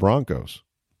Denver Broncos,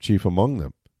 chief among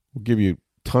them, will give you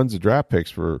tons of draft picks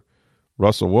for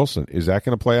Russell Wilson. Is that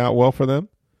going to play out well for them?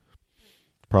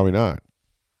 Probably not.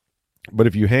 But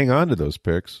if you hang on to those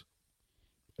picks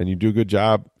and you do a good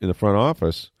job in the front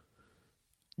office,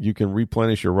 you can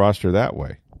replenish your roster that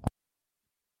way.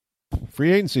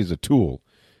 Free agency is a tool.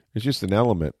 It's just an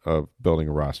element of building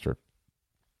a roster.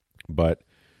 But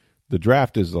the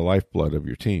draft is the lifeblood of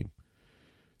your team.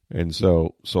 And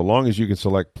so long as you can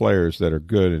select players that are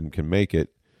good and can make it,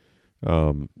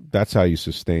 that's how you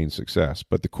sustain success.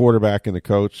 But the quarterback and the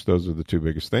coach, those are the 2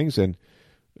 biggest things. And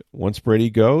once Brady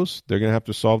goes, they're going to have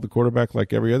to solve the quarterback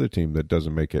like every other team that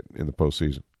doesn't make it in the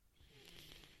postseason.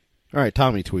 All right,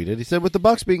 Tommy tweeted. He said, with the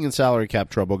Bucs being in salary cap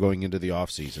trouble going into the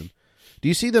offseason, do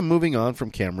you see them moving on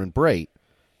from Cameron Brate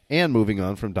and moving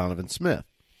on from Donovan Smith?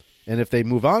 And if they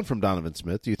move on from Donovan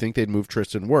Smith, do you think they'd move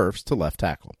Tristan Wirfs to left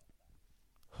tackle?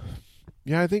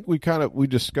 Yeah, I think we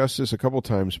discussed this a couple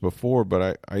times before,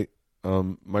 but I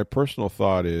my personal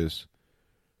thought is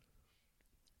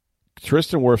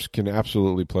Tristan Wirfs can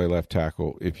absolutely play left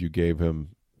tackle if you gave him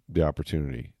the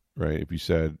opportunity, right? If you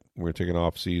said we're going to take an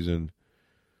off season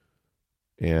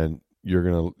and you're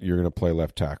gonna play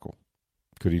left tackle,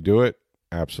 could he do it?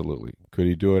 Absolutely. Could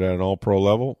he do it at an all-pro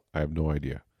level? I have no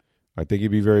idea. I think he'd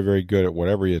be very, very good at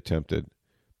whatever he attempted,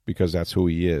 because that's who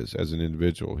he is as an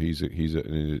individual. He's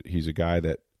a guy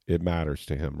that it matters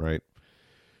to him, right?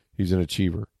 He's an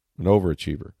achiever, an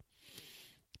overachiever.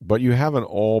 But you have an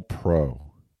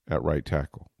all-pro at right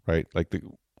tackle, right? Like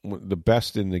the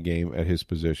best in the game at his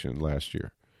position last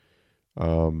year.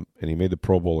 And he made the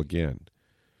Pro Bowl again.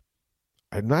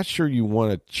 I'm not sure you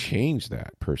want to change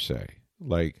that per se.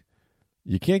 Like,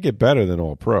 you can't get better than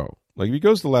all-pro. Like, if he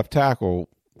goes to left tackle,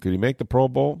 could he make the Pro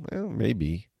Bowl?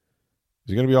 Maybe. Is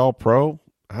he going to be all-pro?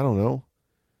 I don't know.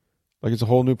 Like, it's a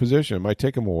whole new position. It might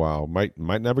take him a while. Might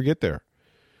never get there.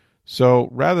 So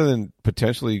rather than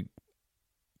potentially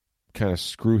kind of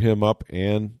screw him up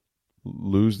and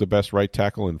lose the best right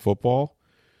tackle in football,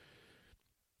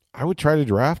 I would try to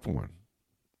draft one.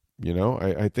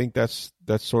 I think that's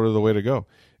sort of the way to go.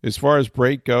 As far as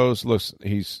Brate goes, look,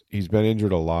 he's been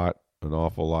injured a lot, an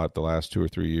awful lot the last 2 or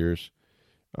 3 years.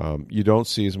 You don't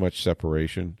see as much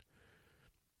separation.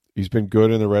 He's been good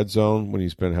in the red zone when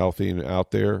he's been healthy and out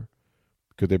there.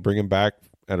 Could they bring him back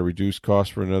at a reduced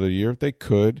cost for another year? They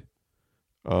could.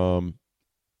 I don't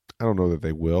know that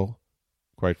they will,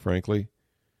 quite frankly.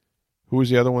 Who was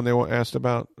the other one they asked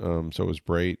about? So it was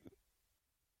Brate.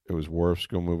 It was Wirfs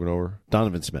moving over.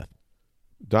 Donovan Smith.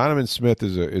 Donovan Smith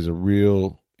is a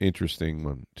real interesting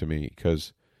one to me,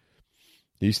 because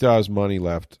he still has money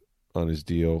left on his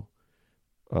deal,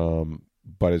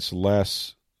 but it's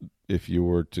less if you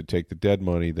were to take the dead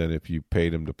money than if you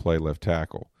paid him to play left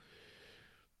tackle.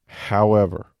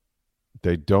 However,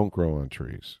 they don't grow on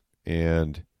trees,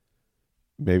 and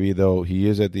maybe though he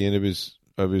is at the end of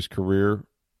his career,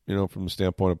 from the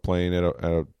standpoint of playing at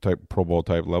a type Pro Bowl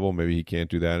type level, maybe he can't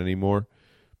do that anymore,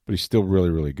 but he's still really,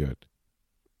 really good.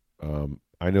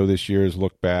 I know this year has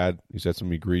looked bad. He's had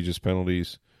some egregious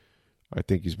penalties. I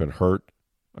think he's been hurt.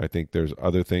 I think there's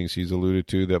other things he's alluded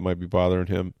to that might be bothering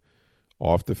him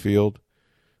off the field.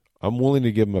 I'm willing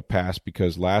to give him a pass,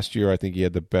 because last year I think he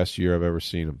had the best year I've ever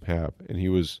seen him have, and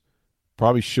he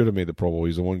probably should have made the Pro Bowl.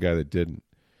 He's the one guy that didn't.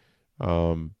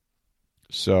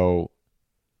 So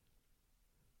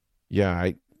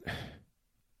yeah,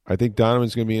 I think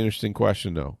Donovan's going to be an interesting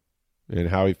question, though, and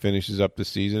how he finishes up the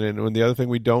season. And the other thing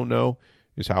we don't know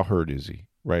is how hurt is he,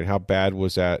 right? How bad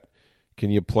was that?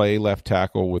 Can you play left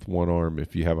tackle with one arm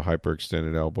if you have a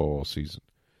hyperextended elbow all season?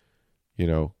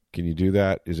 Can you do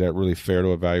that? Is that really fair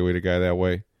to evaluate a guy that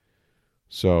way?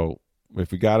 So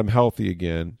if we got him healthy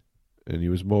again and he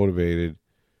was motivated,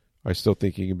 I still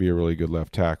think he can be a really good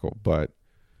left tackle. But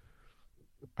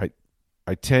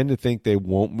I tend to think they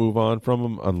won't move on from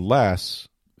him unless,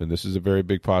 and this is a very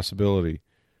big possibility,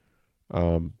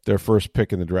 their first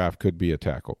pick in the draft could be a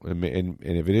tackle. And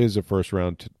if it is a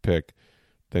first-round pick,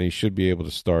 then he should be able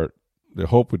to start. The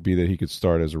hope would be that he could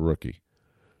start as a rookie.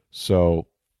 So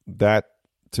that,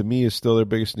 to me, is still their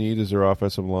biggest need is their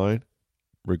offensive line,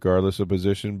 regardless of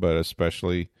position, but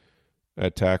especially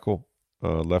at tackle,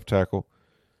 left tackle.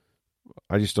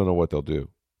 I just don't know what they'll do.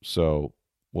 So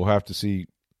we'll have to see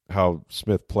how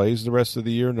Smith plays the rest of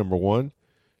the year, number one,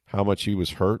 how much he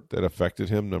was hurt that affected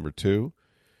him, number two,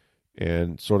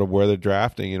 and sort of where they're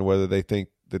drafting and whether they think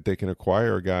that they can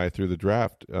acquire a guy through the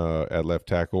draft at left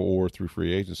tackle or through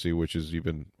free agency, which is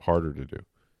even harder to do.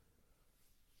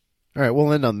 All right,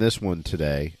 we'll end on this one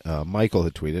today. Michael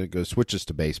had tweeted, it goes, switches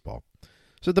to baseball.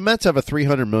 So the Mets have a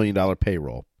 $300 million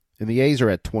payroll, and the A's are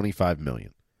at $25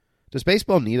 million. Does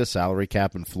baseball need a salary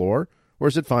cap and floor, or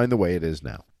is it fine the way it is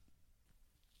now?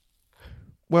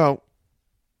 Well,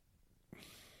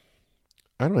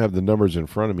 I don't have the numbers in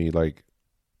front of me. Like,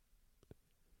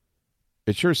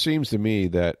 it sure seems to me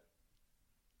that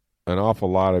an awful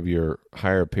lot of your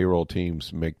higher payroll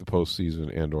teams make the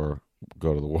postseason and or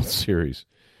go to the World Series.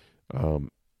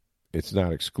 It's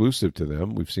not exclusive to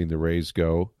them. We've seen the Rays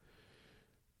go.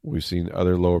 We've seen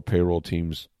other lower payroll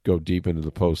teams go deep into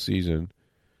the postseason.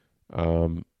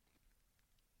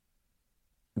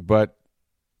 But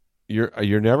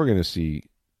you're never going to see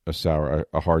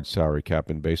a hard salary cap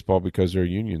in baseball because their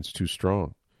union's too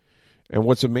strong. And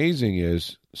what's amazing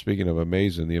is, speaking of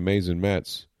amazing, the amazing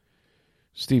Mets,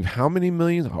 Steve, how many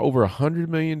millions? Over $100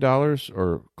 million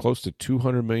or close to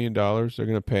 $200 million they're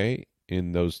going to pay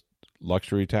in those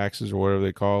luxury taxes or whatever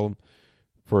they call them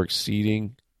for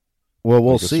exceeding. Well,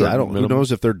 we'll like see. Who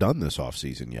knows if they're done this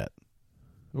offseason yet?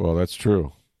 Well, that's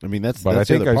true. I mean, that's I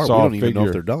think the other part. I saw We don't a even know if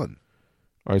figure. they're done.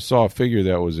 I saw a figure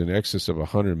that was in excess of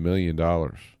 $100 million.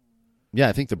 Yeah,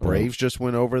 I think the Braves just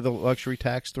went over the luxury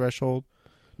tax threshold.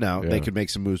 Now, they Yeah. could make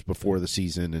some moves before the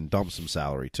season and dump some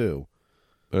salary, too.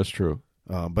 That's true.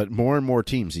 But more and more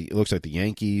teams, it looks like the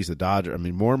Yankees, the Dodgers,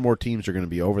 more and more teams are going to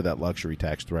be over that luxury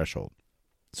tax threshold.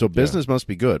 So business must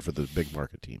be good for the big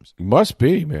market teams. Must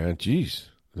be, man. Jeez.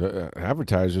 The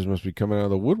advertisers must be coming out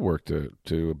of the woodwork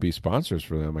to be sponsors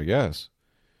for them, I guess.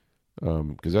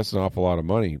 Because that's an awful lot of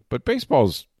money. But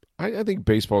I think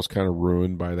baseball's kind of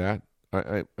ruined by that.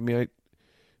 I mean,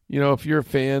 if you're a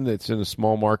fan that's in a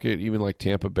small market, even like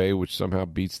Tampa Bay, which somehow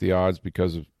beats the odds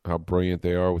because of how brilliant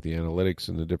they are with the analytics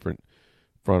and the different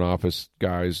front office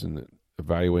guys and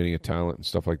evaluating a talent and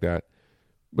stuff like that.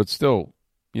 But still,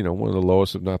 one of the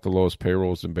lowest, if not the lowest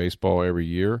payrolls in baseball every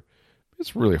year.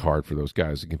 It's really hard for those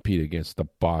guys to compete against the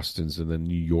Bostons and the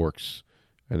New Yorks.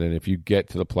 And then if you get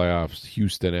to the playoffs,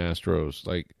 Houston Astros,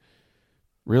 like,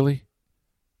 really?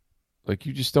 Like,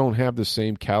 you just don't have the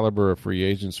same caliber of free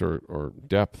agents or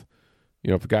depth.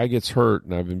 If a guy gets hurt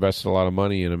and I've invested a lot of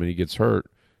money in him and he gets hurt,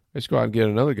 I just go out and get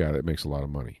another guy that makes a lot of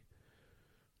money.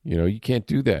 You can't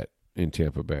do that in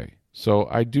Tampa Bay. So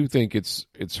I do think it's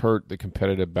hurt the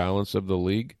competitive balance of the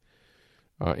league.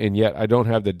 And yet I don't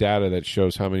have the data that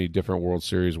shows how many different World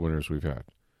Series winners we've had,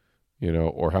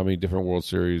 or how many different World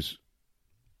Series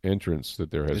entrants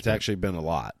that there has It's been. actually been a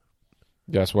lot.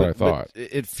 That's what I thought. But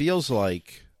it feels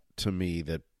like, to me,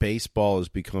 that baseball is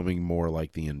becoming more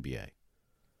like the NBA.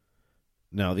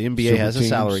 Now, the NBA Super has a teams.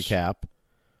 salary cap,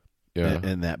 Yeah.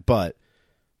 and that, but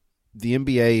the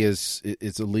NBA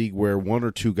it's a league where one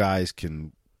or two guys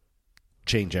can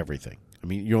change everything. I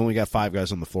mean, you only got 5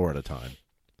 guys on the floor at a time.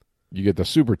 You get the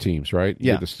super teams, right? You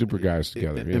Yeah. get the super guys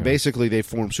together. And basically, they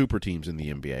form super teams in the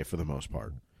NBA for the most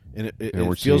part. And it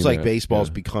we're feels seeing like that, baseball is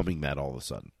yeah. becoming that all of a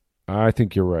sudden. I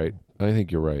think you're right.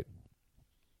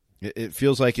 It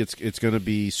feels like it's going to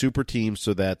be super teams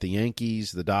so that the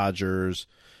Yankees, the Dodgers,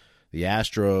 the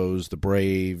Astros, the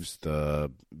Braves,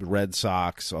 the Red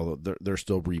Sox, although they're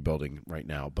still rebuilding right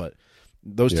now, but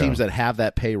those teams that have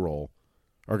that payroll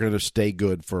are going to stay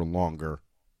good for longer,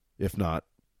 if not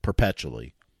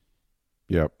perpetually.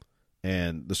 Yep.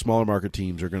 And the smaller market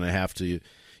teams are going to have to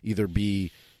either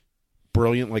be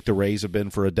brilliant like the Rays have been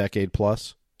for a decade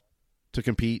plus to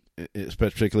compete,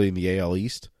 particularly in the AL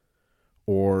East,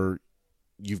 or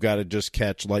you've got to just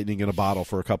catch lightning in a bottle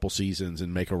for a couple seasons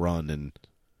and make a run. And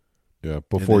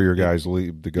before then- your guys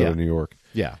leave to go to New York.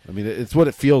 yeah, I mean, it's what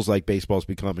it feels like baseball's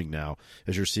becoming now,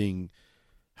 as you're seeing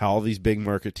how all these big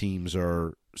market teams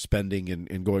are spending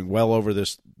and going well over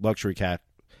this luxury cap,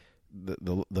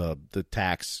 the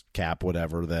tax cap,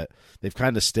 whatever, that they've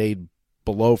kind of stayed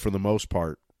below for the most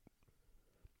part.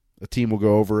 A team will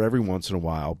go over every once in a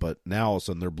while, but now all of a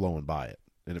sudden they're blowing by it,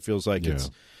 and it feels like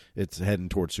it's heading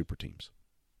towards super teams.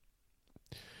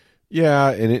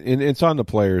 Yeah, and it's on the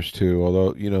players too.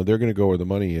 Although they're going to go where the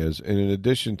money is, and in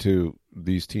addition to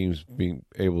these teams being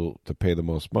able to pay the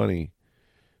most money,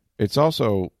 it's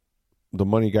also the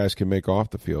money guys can make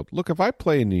off the field. Look, if I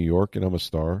play in New York and I'm a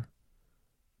star,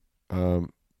 the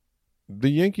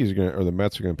Yankees or the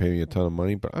Mets are going to pay me a ton of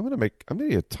money, but I'm going to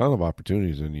get a ton of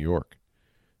opportunities in New York,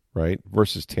 right?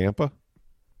 Versus Tampa.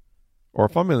 Or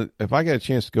if I get a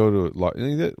chance to go to,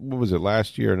 what was it,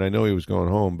 last year, and I know he was going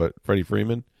home, but Freddie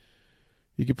Freeman,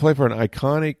 you could play for an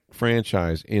iconic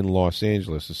franchise in Los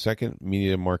Angeles, the second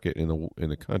media market in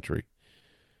the country,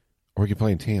 or you could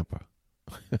play in Tampa.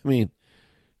 I mean,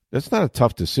 that's not a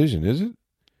tough decision, is it?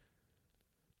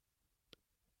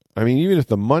 I mean, even if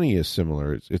the money is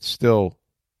similar, it's still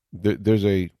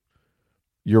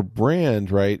your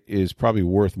brand, right, is probably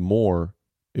worth more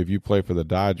if you play for the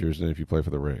Dodgers than if you play for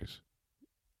the Rays.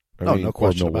 No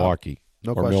question or Milwaukee, about it.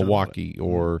 No question Milwaukee,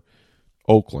 or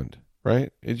Oakland,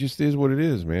 right? It just is what it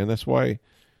is, man. That's why,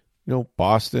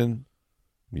 Boston,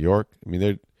 New York. I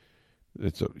mean,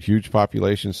 it's a huge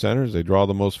population centers. They draw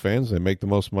the most fans. They make the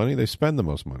most money. They spend the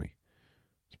most money.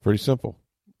 It's pretty simple.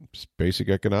 It's basic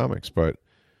economics, but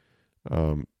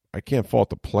I can't fault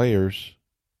the players,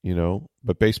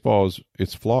 But baseball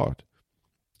it's flawed.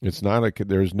 There's not a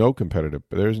competitive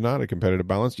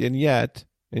balance, and yet.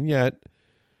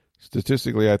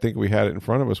 Statistically, I think we had it in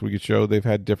front of us. We could show they've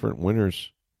had different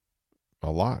winners a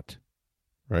lot,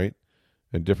 right?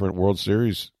 And different World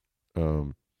Series,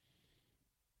 AL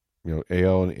and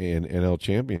NL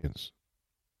champions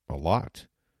a lot.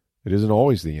 It isn't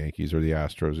always the Yankees or the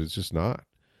Astros. It's just not.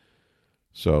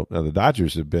 So now the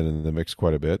Dodgers have been in the mix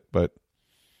quite a bit, but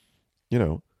I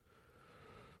don't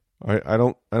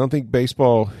think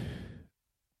baseball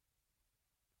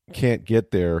can't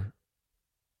get there.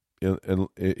 And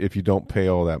if you don't pay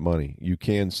all that money, you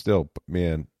can still,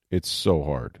 man, it's so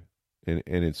hard. And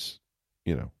it's,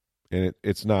 and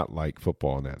it's not like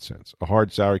football in that sense. A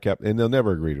hard salary cap, and they'll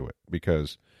never agree to it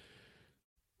because,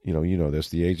 this,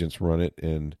 the agents run it,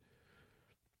 and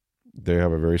they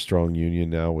have a very strong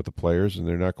union now with the players, and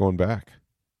they're not going back.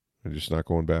 They're just not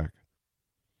going back.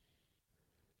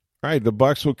 All right, the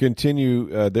Bucs will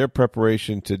continue their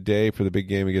preparation today for the big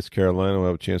game against Carolina. We'll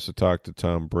have a chance to talk to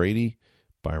Tom Brady,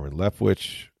 Byron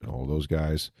Leftwich, all those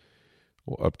guys.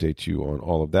 We'll update you on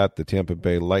all of that. The Tampa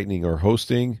Bay Lightning are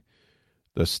hosting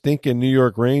the stinking New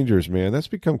York Rangers, man. That's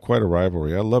become quite a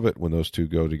rivalry. I love it when those two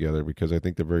go together because I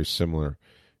think they're very similar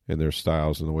in their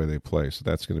styles and the way they play. So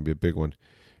that's going to be a big one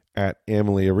at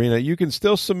Amalie Arena. You can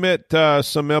still submit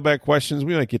some mailbag questions.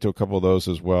 We might get to a couple of those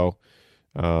as well.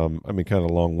 I've been kind of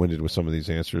long-winded with some of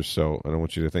these answers, so I don't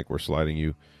want you to think we're sliding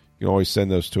you. You can always send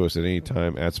those to us at any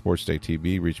time at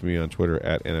SportsDayTV. Reach me on Twitter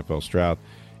at NFL Stroud.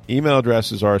 Email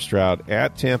address is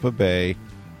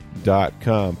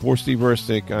rstroud@tampabay.com. For Steve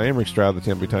Versnick, I am Rick Stroud of the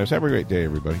Tampa Bay Times. Have a great day,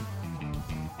 everybody.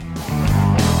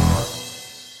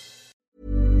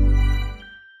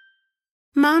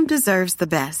 Mom deserves the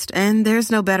best, and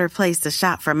there's no better place to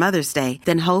shop for Mother's Day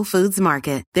than Whole Foods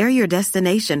Market. They're your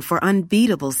destination for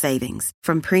unbeatable savings,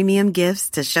 from premium gifts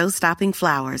to show-stopping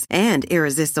flowers and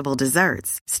irresistible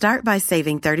desserts. Start by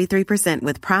saving 33%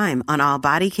 with Prime on all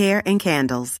body care and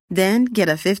candles. Then get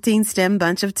a 15-stem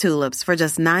bunch of tulips for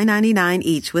just $9.99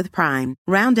 each with Prime.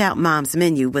 Round out Mom's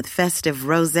menu with festive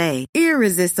rosé,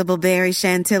 irresistible berry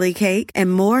chantilly cake,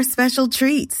 and more special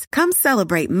treats. Come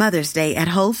celebrate Mother's Day at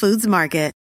Whole Foods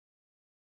Market.